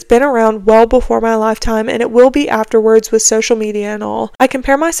say is it's been around well before my lifetime, and it will be afterwards with social media and all. I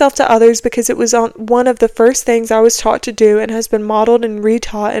compare myself to others because it was on one of the first things I was taught to do and has been modeled and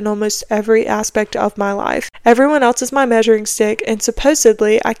retaught in almost every aspect of my life. Everyone else is my measuring stick, and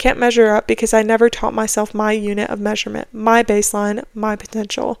supposedly I can't measure up because I never taught myself my unit of measurement, my baseline, my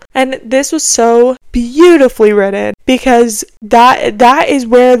potential. And this was so beautifully written, because that is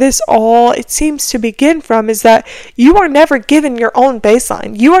where this all, it seems to begin from, is that you are never given your own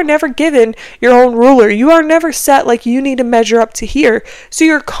baseline. You are never given your own ruler. You are never set like you need to measure up to here. So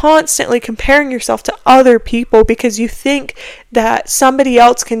you're constantly comparing yourself to other people because you think that somebody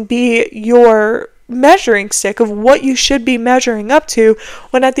else can be your measuring stick of what you should be measuring up to,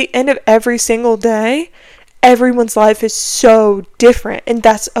 when at the end of every single day, everyone's life is so different, and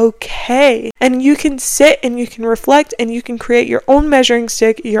that's okay. And you can sit and you can reflect and you can create your own measuring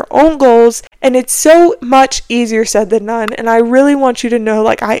stick, your own goals, and it's so much easier said than done. And I really want you to know,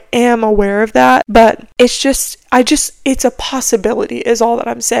 like, I am aware of that, but it's a possibility is all that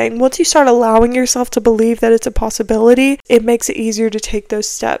I'm saying. Once you start allowing yourself to believe that it's a possibility, it makes it easier to take those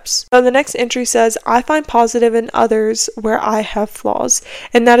steps. So the next entry says, I find positive in others where I have flaws.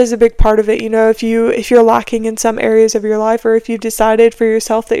 And that is a big part of it. You know, if you're lacking in some areas of your life, or if you've decided for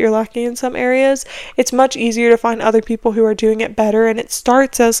yourself that you're lacking in some areas, it's much easier to find other people who are doing it better. And it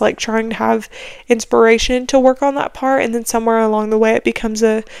starts as like trying to have inspiration to work on that part, and then somewhere along the way it becomes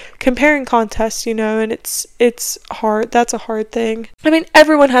a comparing contest, you know, and it's hard. That's a hard thing. I mean,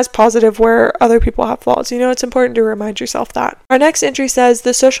 everyone has positive where other people have flaws. You know, it's important to remind yourself that. Our next entry says,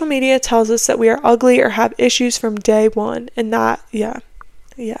 the social media tells us that we are ugly or have issues from day one. And that, yeah.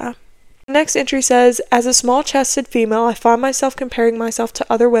 The next entry says, as a small-chested female, I find myself comparing myself to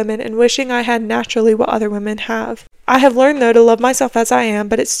other women and wishing I had naturally what other women have. I have learned, though, to love myself as I am,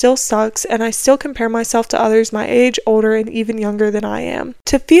 but it still sucks, and I still compare myself to others my age, older, and even younger than I am.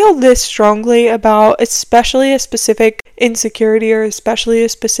 To feel this strongly about especially a specific insecurity or especially a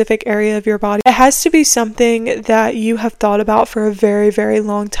specific area of your body, it has to be something that you have thought about for a very, very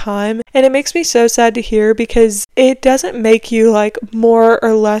long time. And it makes me so sad to hear, because it doesn't make you like more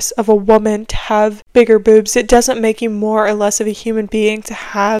or less of a woman to have bigger boobs. It doesn't make you more or less of a human being to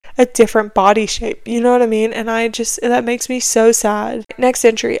have a different body shape. You know what I mean? And that makes me so sad. Next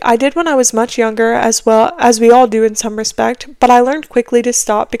entry. I did when I was much younger, as well as we all do in some respect, but I learned quickly to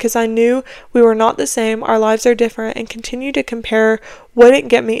stop because I knew we were not the same, our lives are different, and continue to compare wouldn't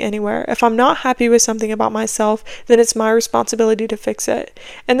get me anywhere. If I'm not happy with something about myself, then it's my responsibility to fix it.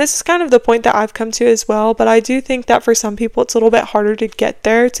 And this is kind of the point that I've come to as well, but I do think that for some people it's a little bit harder to get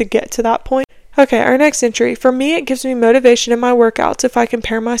there, to get to that point. Okay, our next entry. For me, it gives me motivation in my workouts. If I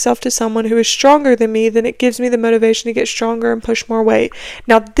compare myself to someone who is stronger than me, then it gives me the motivation to get stronger and push more weight.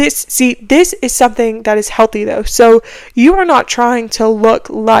 Now, this is something that is healthy, though. So you are not trying to look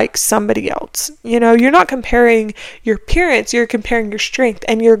like somebody else. You know, you're not comparing your appearance, you're comparing your strength,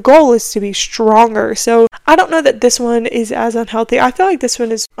 and your goal is to be stronger. So I don't know that this one is as unhealthy. I feel like this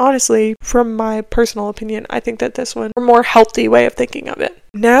one is, honestly, from my personal opinion, I think that this one is a more healthy way of thinking of it.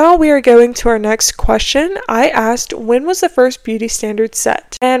 Now we are going to our next question. I asked, when was the first beauty standard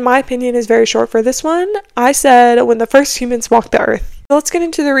set? And my opinion is very short for this one. I said, when the first humans walked the earth. Let's get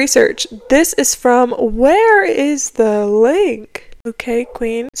into the research. This is from, where is the link? Okay,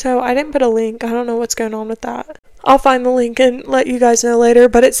 Queen. So I didn't put a link. I don't know what's going on with that. I'll find the link and let you guys know later,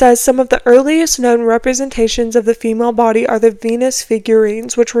 but it says some of the earliest known representations of the female body are the Venus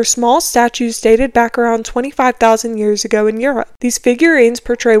figurines, which were small statues dated back around 25,000 years ago in Europe. These figurines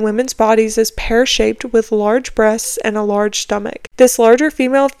portray women's bodies as pear-shaped with large breasts and a large stomach. This larger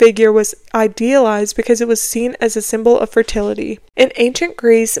female figure was idealized because it was seen as a symbol of fertility. In ancient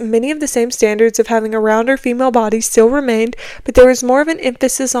Greece, many of the same standards of having a rounder female body still remained, but there was more of an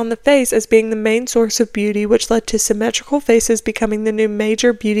emphasis on the face as being the main source of beauty, which led to symmetrical faces becoming the new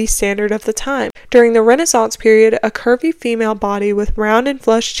major beauty standard of the time. During the Renaissance period, a curvy female body with round and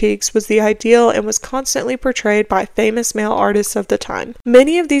flushed cheeks was the ideal and was constantly portrayed by famous male artists of the time.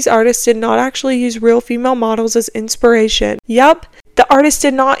 Many of these artists did not actually use real female models as inspiration. Yup, the artists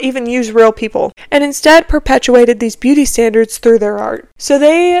did not even use real people, and instead perpetuated these beauty standards through their art. So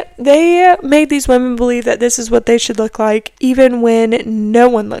they made these women believe that this is what they should look like, even when no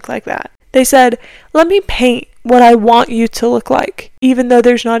one looked like that. They said, let me paint what I want you to look like, even though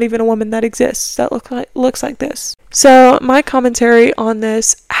there's not even a woman that exists that looks like this. So my commentary on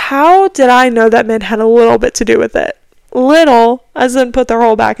this, how did I know that men had a little bit to do with it? Little, as in put their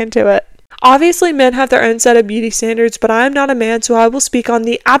whole back into it. Obviously, men have their own set of beauty standards, but I am not a man, so I will speak on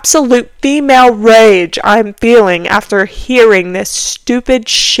the absolute female rage I'm feeling after hearing this stupid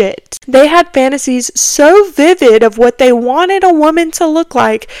shit. They had fantasies so vivid of what they wanted a woman to look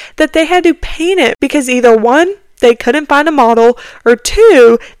like that they had to paint it because either one, they couldn't find a model, or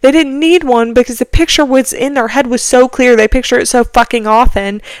two, they didn't need one because the picture was in their head was so clear, they picture it so fucking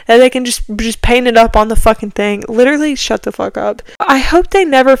often that they can just paint it up on the fucking thing. Literally, shut the fuck up. I hope they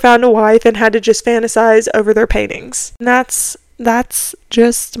never found a wife and had to just fantasize over their paintings. And that's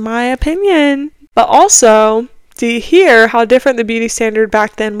just my opinion. But also, do you hear how different the beauty standard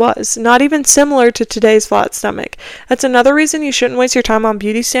back then was? Not even similar to today's flat stomach. That's another reason you shouldn't waste your time on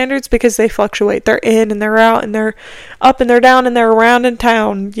beauty standards, because they fluctuate. They're in and they're out and they're up and they're down and they're around in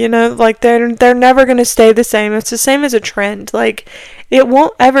town. You know, like they're never going to stay the same. It's the same as a trend. Like, it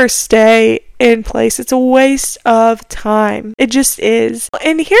won't ever stay in place. It's a waste of time. It just is.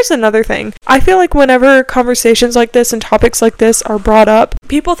 And here's another thing. I feel like whenever conversations like this and topics like this are brought up,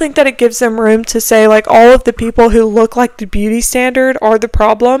 people think that it gives them room to say like all of the people who look like the beauty standard are the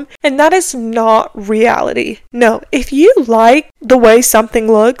problem, and that is not reality. No, if you like the way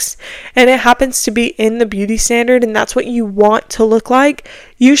something looks and it happens to be in the beauty standard and that's what you want to look like,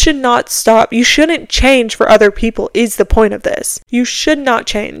 you should not stop. You shouldn't change for other people is the point of this. You should not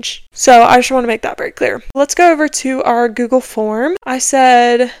change. So I just want to make that very clear. Let's go over to our Google form. I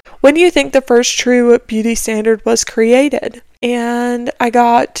said, when do you think the first true beauty standard was created? And I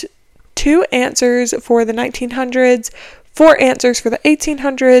got 2 answers for the 1900s, 4 answers for the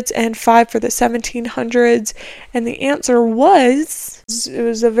 1800s, and 5 for the 1700s. And the answer was, it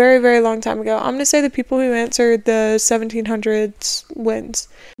was a very, very long time ago. I'm going to say the people who answered the 1700s wins.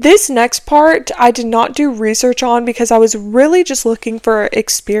 This next part, I did not do research on because I was really just looking for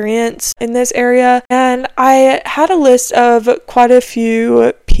experience in this area. And I had a list of quite a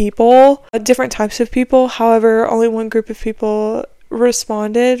few people, different types of people. However, only one group of people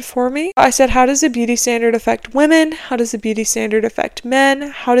responded for me. I said, how does the beauty standard affect women? How does the beauty standard affect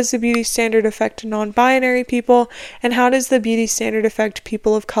men? How does the beauty standard affect non-binary people? And how does the beauty standard affect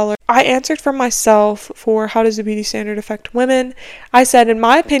people of color? I answered for myself for how does the beauty standard affect women. I said, in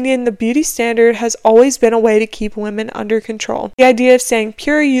my opinion, the beauty standard has always been a way to keep women under control. The idea of saying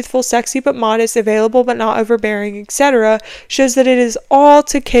pure, youthful, sexy but modest, available but not overbearing, etc. shows that it is all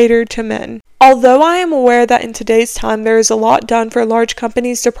to cater to men. Although I am aware that in today's time there is a lot done for large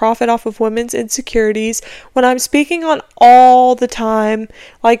companies to profit off of women's insecurities, when I'm speaking on all the time,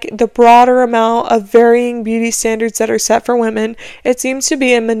 like the broader amount of varying beauty standards that are set for women, it seems to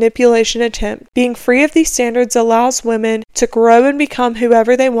be a manipulation attempt. Being free of these standards allows women to grow and become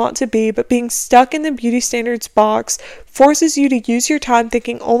whoever they want to be, but being stuck in the beauty standards box forces you to use your time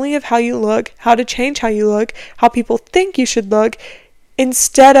thinking only of how you look, how to change how you look, how people think you should look,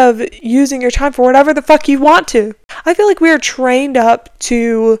 instead of using your time for whatever the fuck you want to. I feel like we are trained up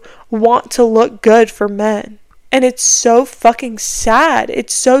to want to look good for men. And it's so fucking sad.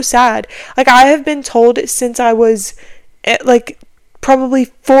 It's so sad. Like, I have been told since I was like probably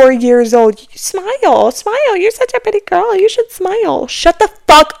 4 years old, smile, you're such a pretty girl, you should smile. Shut the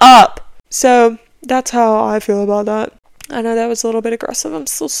fuck up. So that's how I feel about that. I know that was a little bit aggressive. I'm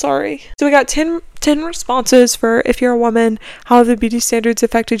so sorry. So we got 10 responses for if you're a woman, how have the beauty standards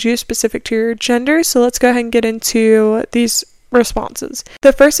affected you specific to your gender. So let's go ahead and get into these responses.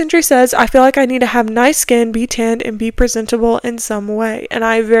 The first entry says, I feel like I need to have nice skin, be tanned, and be presentable in some way. And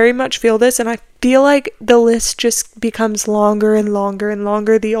I very much feel this, and I feel like the list just becomes longer and longer and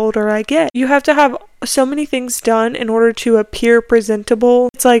longer the older I get. You have to have so many things done in order to appear presentable.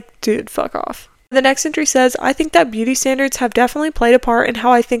 It's like, dude, fuck off. The next entry says, I think that beauty standards have definitely played a part in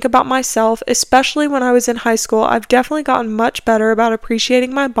how I think about myself, especially when I was in high school. I've definitely gotten much better about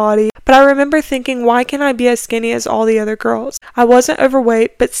appreciating my body, but I remember thinking, why can't I be as skinny as all the other girls? I wasn't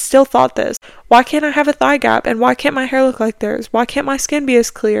overweight, but still thought this. Why can't I have a thigh gap, and why can't my hair look like theirs? Why can't my skin be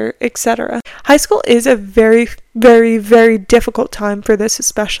as clear, etc.? High school is a very, very, very difficult time for this,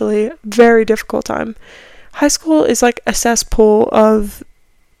 especially. Very difficult time. High school is like a cesspool of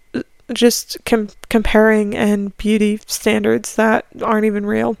just comparing and beauty standards that aren't even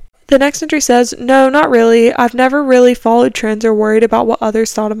real. The next entry says, no, not really. I've never really followed trends or worried about what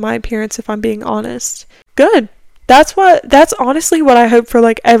others thought of my appearance, if I'm being honest. Good. That's honestly what I hope for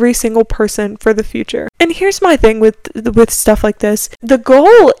like every single person for the future. And here's my thing with stuff like this. The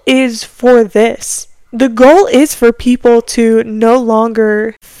goal is for this. The goal is for people to no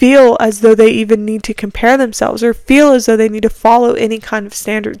longer feel as though they even need to compare themselves or feel as though they need to follow any kind of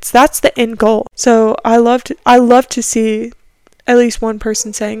standards. That's the end goal. So I love to see at least one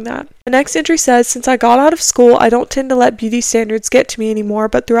person saying that. The next entry says, since I got out of school, I don't tend to let beauty standards get to me anymore,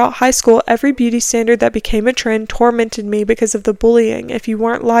 but throughout high school, every beauty standard that became a trend tormented me because of the bullying if you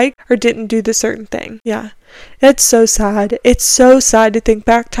weren't liked or didn't do the certain thing. Yeah. It's so sad. It's so sad to think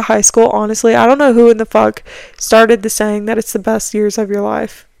back to high school, honestly. I don't know who in the fuck started the saying that it's the best years of your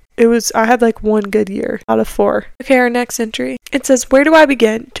life. I had like one good year out of 4. Okay, our next entry. It says, where do I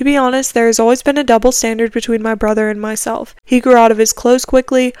begin? To be honest, there has always been a double standard between my brother and myself. He grew out of his clothes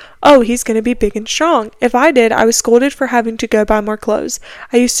quickly. Oh, he's gonna be big and strong. If I did, I was scolded for having to go buy more clothes.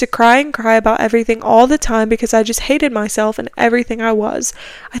 I used to cry and cry about everything all the time because I just hated myself and everything I was.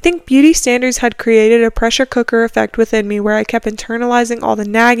 I think beauty standards had created a pressure cooker effect within me where I kept internalizing all the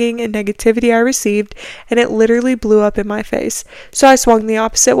nagging and negativity I received, and it literally blew up in my face. So I swung the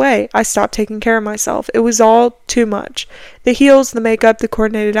opposite way. I stopped taking care of myself. It was all too much. The heels, the makeup, the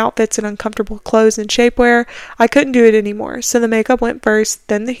coordinated outfits, and uncomfortable clothes and shapewear, I couldn't do it anymore. So the makeup went first,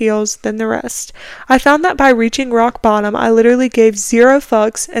 then the heels, then the rest. I found that by reaching rock bottom, I literally gave 0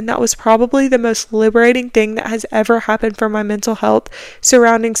 fucks, and that was probably the most liberating thing that has ever happened for my mental health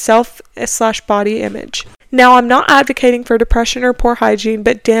surrounding self/body image. Now, I'm not advocating for depression or poor hygiene,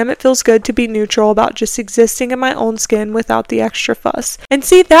 but damn, it feels good to be neutral about just existing in my own skin without the extra fuss. And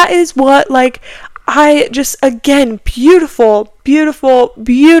see, that is what, again, beautiful, beautiful,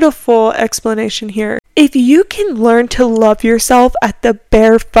 beautiful explanation here. If you can learn to love yourself at the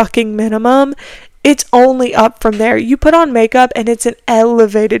bare fucking minimum, it's only up from there. You put on makeup and it's an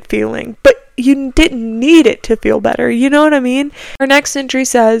elevated feeling, but you didn't need it to feel better. You know what I mean? Our next entry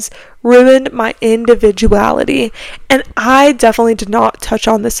says, ruined my individuality. And I definitely did not touch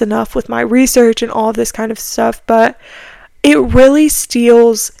on this enough with my research and all of this kind of stuff, but it really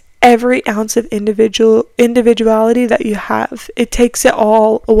steals every ounce of individuality that you have. It takes it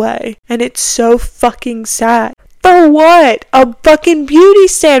all away. And it's so fucking sad. For what? A fucking beauty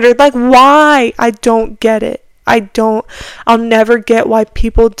standard. Like, why? I don't get it. I'll never get why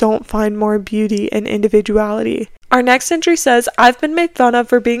people don't find more beauty in individuality. Our next entry says, I've been made fun of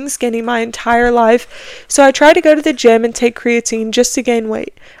for being skinny my entire life, so I try to go to the gym and take creatine just to gain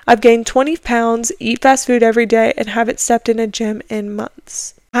weight. I've gained 20 pounds, eat fast food every day, and haven't stepped in a gym in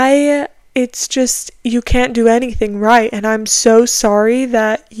months. It's just, you can't do anything right, and I'm so sorry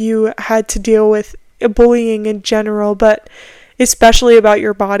that you had to deal with bullying in general, but especially about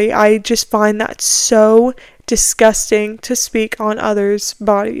your body. I just find that so disgusting to speak on others'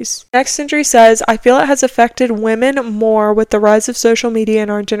 bodies. Next entry says, I feel it has affected women more with the rise of social media in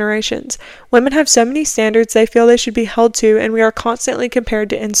our generations. Women have so many standards they feel they should be held to, and we are constantly compared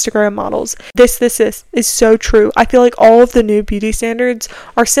to Instagram models. This is so true. I feel like all of the new beauty standards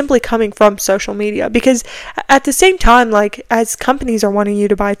are simply coming from social media, because at the same time, like, as companies are wanting you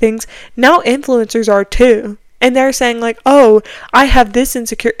to buy things, now influencers are too. And they're saying like, oh, I have this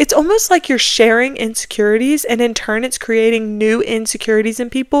insecurity. It's almost like you're sharing insecurities, and in turn it's creating new insecurities in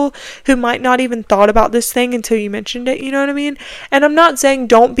people who might not even thought about this thing until you mentioned it, you know what I mean? And I'm not saying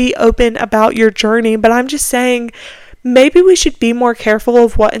don't be open about your journey, but I'm just saying maybe we should be more careful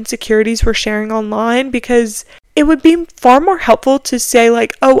of what insecurities we're sharing online, because it would be far more helpful to say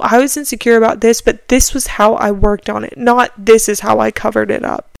like, oh, I was insecure about this, but this was how I worked on it, not this is how I covered it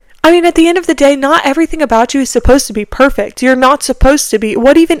up. I mean, at the end of the day, not everything about you is supposed to be perfect. You're not supposed to be.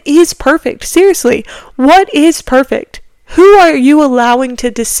 What even is perfect? Seriously, what is perfect? Who are you allowing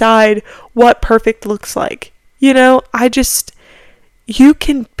to decide what perfect looks like? You know, you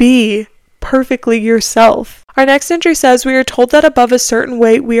can be perfectly yourself. Our next entry says, we are told that above a certain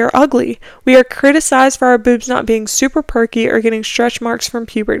weight, we are ugly. We are criticized for our boobs not being super perky or getting stretch marks from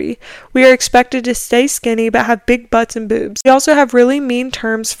puberty. We are expected to stay skinny but have big butts and boobs. We also have really mean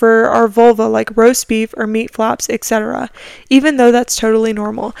terms for our vulva like roast beef or meat flaps, etc. Even though that's totally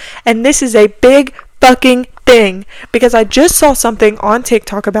normal. And this is a big fucking thing, because I just saw something on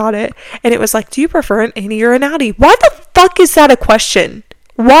TikTok about it, and it was like, do you prefer an innie or an outie? Why the fuck is that a question?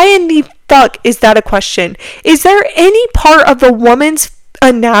 Why in the fuck is that a question? Is there any part of a woman's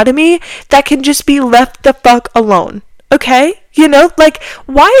anatomy that can just be left the fuck alone? Okay? You know, like,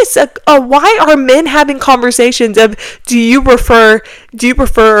 why are men having conversations of, do you prefer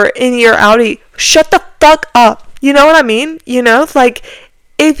innie or outie? Shut the fuck up. You know what I mean? You know, like,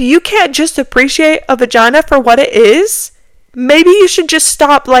 if you can't just appreciate a vagina for what it is, maybe you should just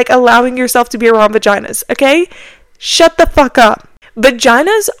stop, like, allowing yourself to be around vaginas, okay? Shut the fuck up.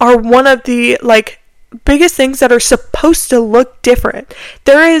 Vaginas are one of the, like, biggest things that are supposed to look different.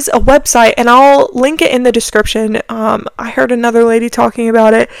 There is a website, and I'll link it in the description. I heard another lady talking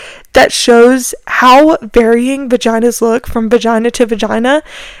about it that shows how varying vaginas look from vagina to vagina.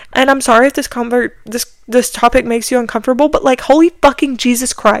 And I'm sorry if this topic makes you uncomfortable, but like, holy fucking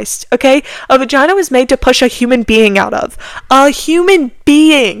Jesus Christ, okay? A vagina was made to push a human being out of. A human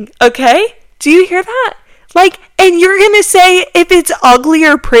being, okay? Do you hear that? Like, and you're gonna say if it's ugly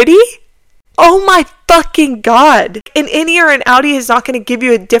or pretty? Oh my fucking God. An innie or an outie is not going to give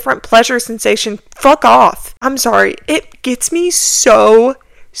you a different pleasure sensation. Fuck off. I'm sorry. It gets me so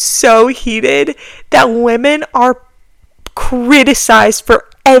heated that women are criticized for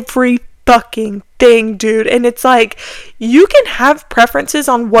every fucking thing, dude. And it's like, you can have preferences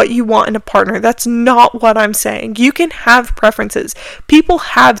on what you want in a partner. That's not what I'm saying. You can have preferences. People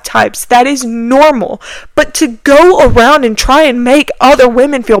have types. That is normal. But to go around and try and make other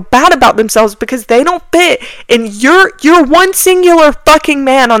women feel bad about themselves because they don't fit, and you're one singular fucking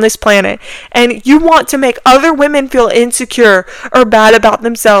man on this planet, and you want to make other women feel insecure or bad about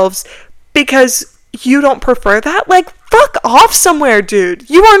themselves because you don't prefer that? Like, fuck off somewhere, dude.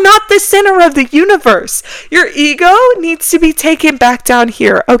 You are not the center of the universe. Your ego needs to be taken back down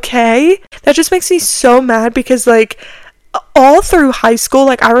here, okay? That just makes me so mad because, like, all through high school,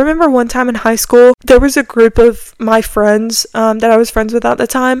 like, I remember one time in high school, there was a group of my friends that I was friends with at the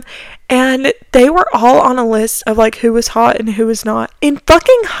time, and they were all on a list of, like, who was hot and who was not. In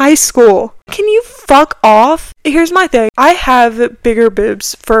fucking high school. Can you fuck off? Here's my thing. I have bigger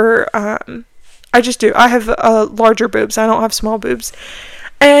boobs for, I just do. I have larger boobs. I don't have small boobs.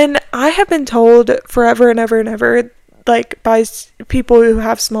 And I have been told forever and ever and ever, like, by people who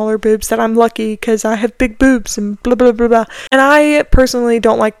have smaller boobs, that I'm lucky because I have big boobs and blah, blah, blah, blah. And I personally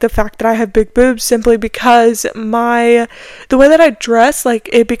don't like the fact that I have big boobs simply because the way that I dress, like,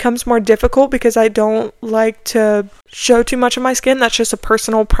 it becomes more difficult because I don't like to show too much of my skin. That's just a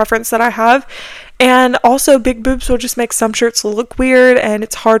personal preference that I have. And also, big boobs will just make some shirts look weird, and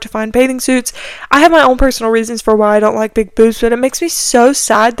it's hard to find bathing suits. I have my own personal reasons for why I don't like big boobs, but it makes me so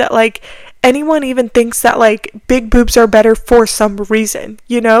sad that, like, anyone even thinks that, like, big boobs are better for some reason,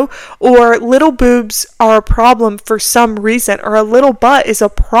 you know? Or little boobs are a problem for some reason, or a little butt is a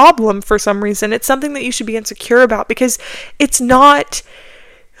problem for some reason. It's something that you should be insecure about because it's not,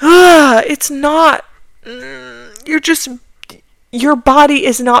 your body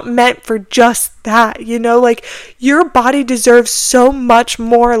is not meant for just that, you know? Like, your body deserves so much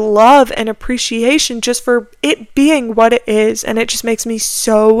more love and appreciation just for it being what it is. And it just makes me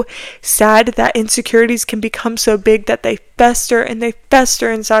so sad that insecurities can become so big that they fester and they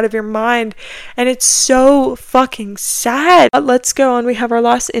fester inside of your mind, and it's so fucking sad. Let's go on. We have our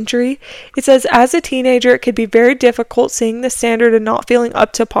last entry. It says, as a teenager, it could be very difficult seeing the standard and not feeling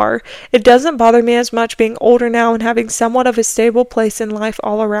up to par. It doesn't bother me as much being older now and having somewhat of a stable place in life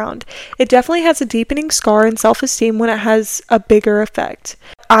all around. It definitely has a deepening scar in self-esteem when it has a bigger effect.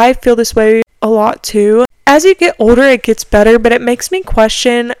 I feel this way a lot too. As you get older, it gets better, but it makes me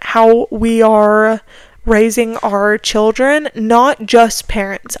question how we are raising our children, not just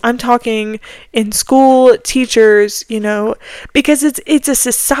parents. I'm talking in school, teachers, because it's a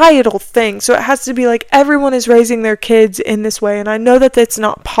societal thing. So it has to be like everyone is raising their kids in this way. And I know that it's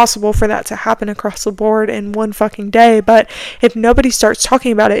not possible for that to happen across the board in one fucking day, but if nobody starts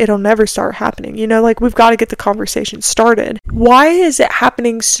talking about it, it'll never start happening. We've got to get the conversation started. Why is it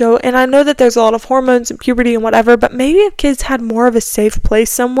happening so? And I know that there's a lot of hormones and puberty and whatever, but maybe if kids had more of a safe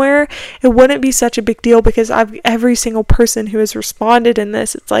place somewhere, it wouldn't be such a big deal, because every single person who has responded in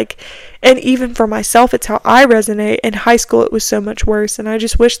this, it's like, and even for myself, it's how I resonate. In high school, it was so much worse, and I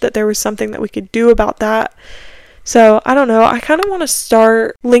just wish that there was something that we could do about that. So, I don't know, I kind of want to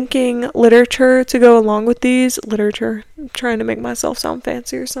start linking literature to go along with these. Literature, I'm trying to make myself sound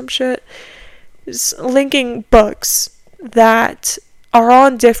fancy or some shit. Linking books that are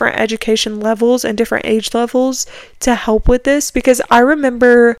on different education levels and different age levels to help with this, because I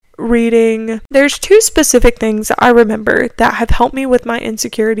remember reading, there's 2 specific things I remember that have helped me with my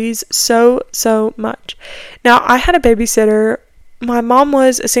insecurities so much. Now, I had a babysitter. My mom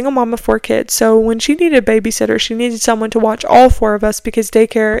was a single mom of 4 kids, so when she needed a babysitter, she needed someone to watch all 4 of us because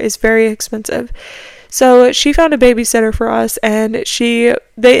daycare is very expensive. So she found a babysitter for us, and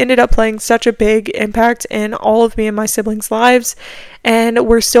they ended up playing such a big impact in all of me and my siblings' lives, and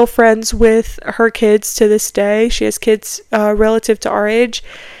we're still friends with her kids to this day. She has kids relative to our age,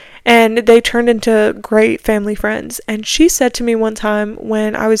 and they turned into great family friends. And she said to me one time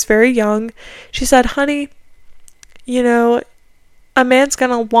when I was very young, she said, "Honey, a man's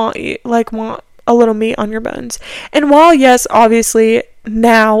gonna want a little meat on your bones." And while, yes, obviously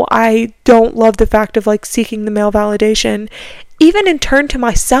now I don't love the fact of seeking the male validation, even in turn to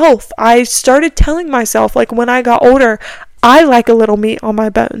myself, I started telling myself, when I got older, I like a little meat on my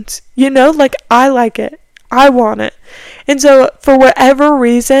bones, I like it, I want it. And so for whatever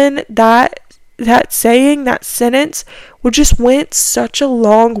reason, that saying, that sentence just went such a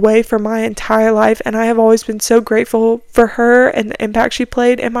long way for my entire life, and I have always been so grateful for her and the impact she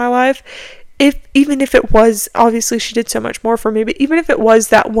played in my life. Even if it was, obviously she did so much more for me, but even if it was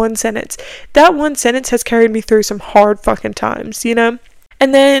that one sentence has carried me through some hard fucking times,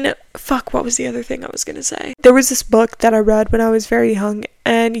 And then, what was the other thing I was gonna say? There was this book that I read when I was very young,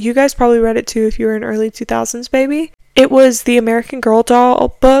 and you guys probably read it too if you were in early 2000s, baby. It was the American Girl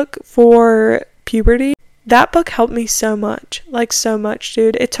doll book for puberty. That book helped me so much, so much,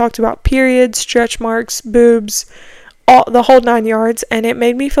 dude. It talked about periods, stretch marks, boobs, the whole 9 yards, and it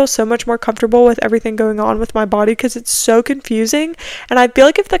made me feel so much more comfortable with everything going on with my body, because it's so confusing. And I feel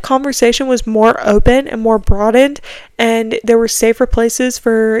like if the conversation was more open and more broadened, and there were safer places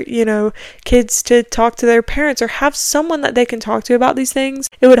for kids to talk to their parents or have someone that they can talk to about these things,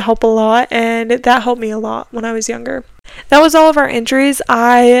 it would help a lot. And that helped me a lot when I was younger. That was all of our entries.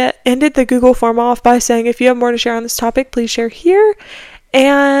 I ended the Google form off by saying, if you have more to share on this topic, please share here.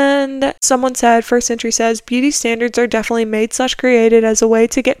 And someone said, First Entry says, beauty standards are definitely made/created as a way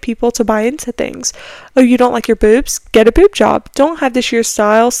to get people to buy into things. Oh, you don't like your boobs? Get a boob job. Don't have this year's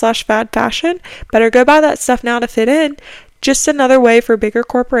style/fad fashion? Better go buy that stuff now to fit in. Just another way for bigger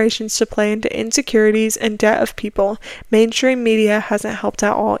corporations to play into insecurities and debt of people. Mainstream media hasn't helped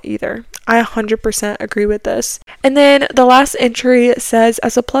at all either. I 100% agree with this. And then the last entry says,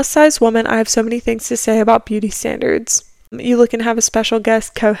 as a plus-size woman, I have so many things to say about beauty standards. You looking to have a special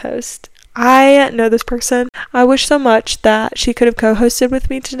guest co-host. I know this person. I wish so much that she could have co-hosted with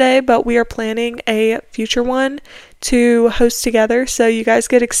me today, but we are planning a future one to host together, so you guys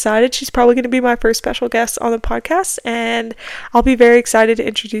get excited. She's probably going to be my first special guest on the podcast, and I'll be very excited to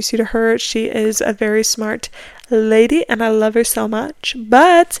introduce you to her. She is a very smart lady, and I love her so much.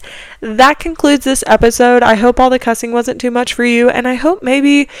 But that concludes this episode. I hope all the cussing wasn't too much for you, and I hope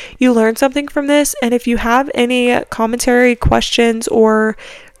maybe you learned something from this. And if you have any commentary, questions, or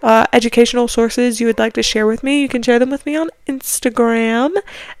educational sources you would like to share with me, you can share them with me on Instagram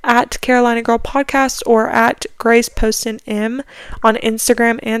at Carolina Girl Podcast or at Grace Poston M on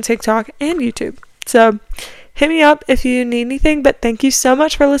Instagram and TikTok and YouTube. So hit me up if you need anything, but thank you so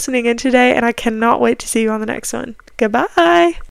much for listening in today, and I cannot wait to see you on the next one. Goodbye.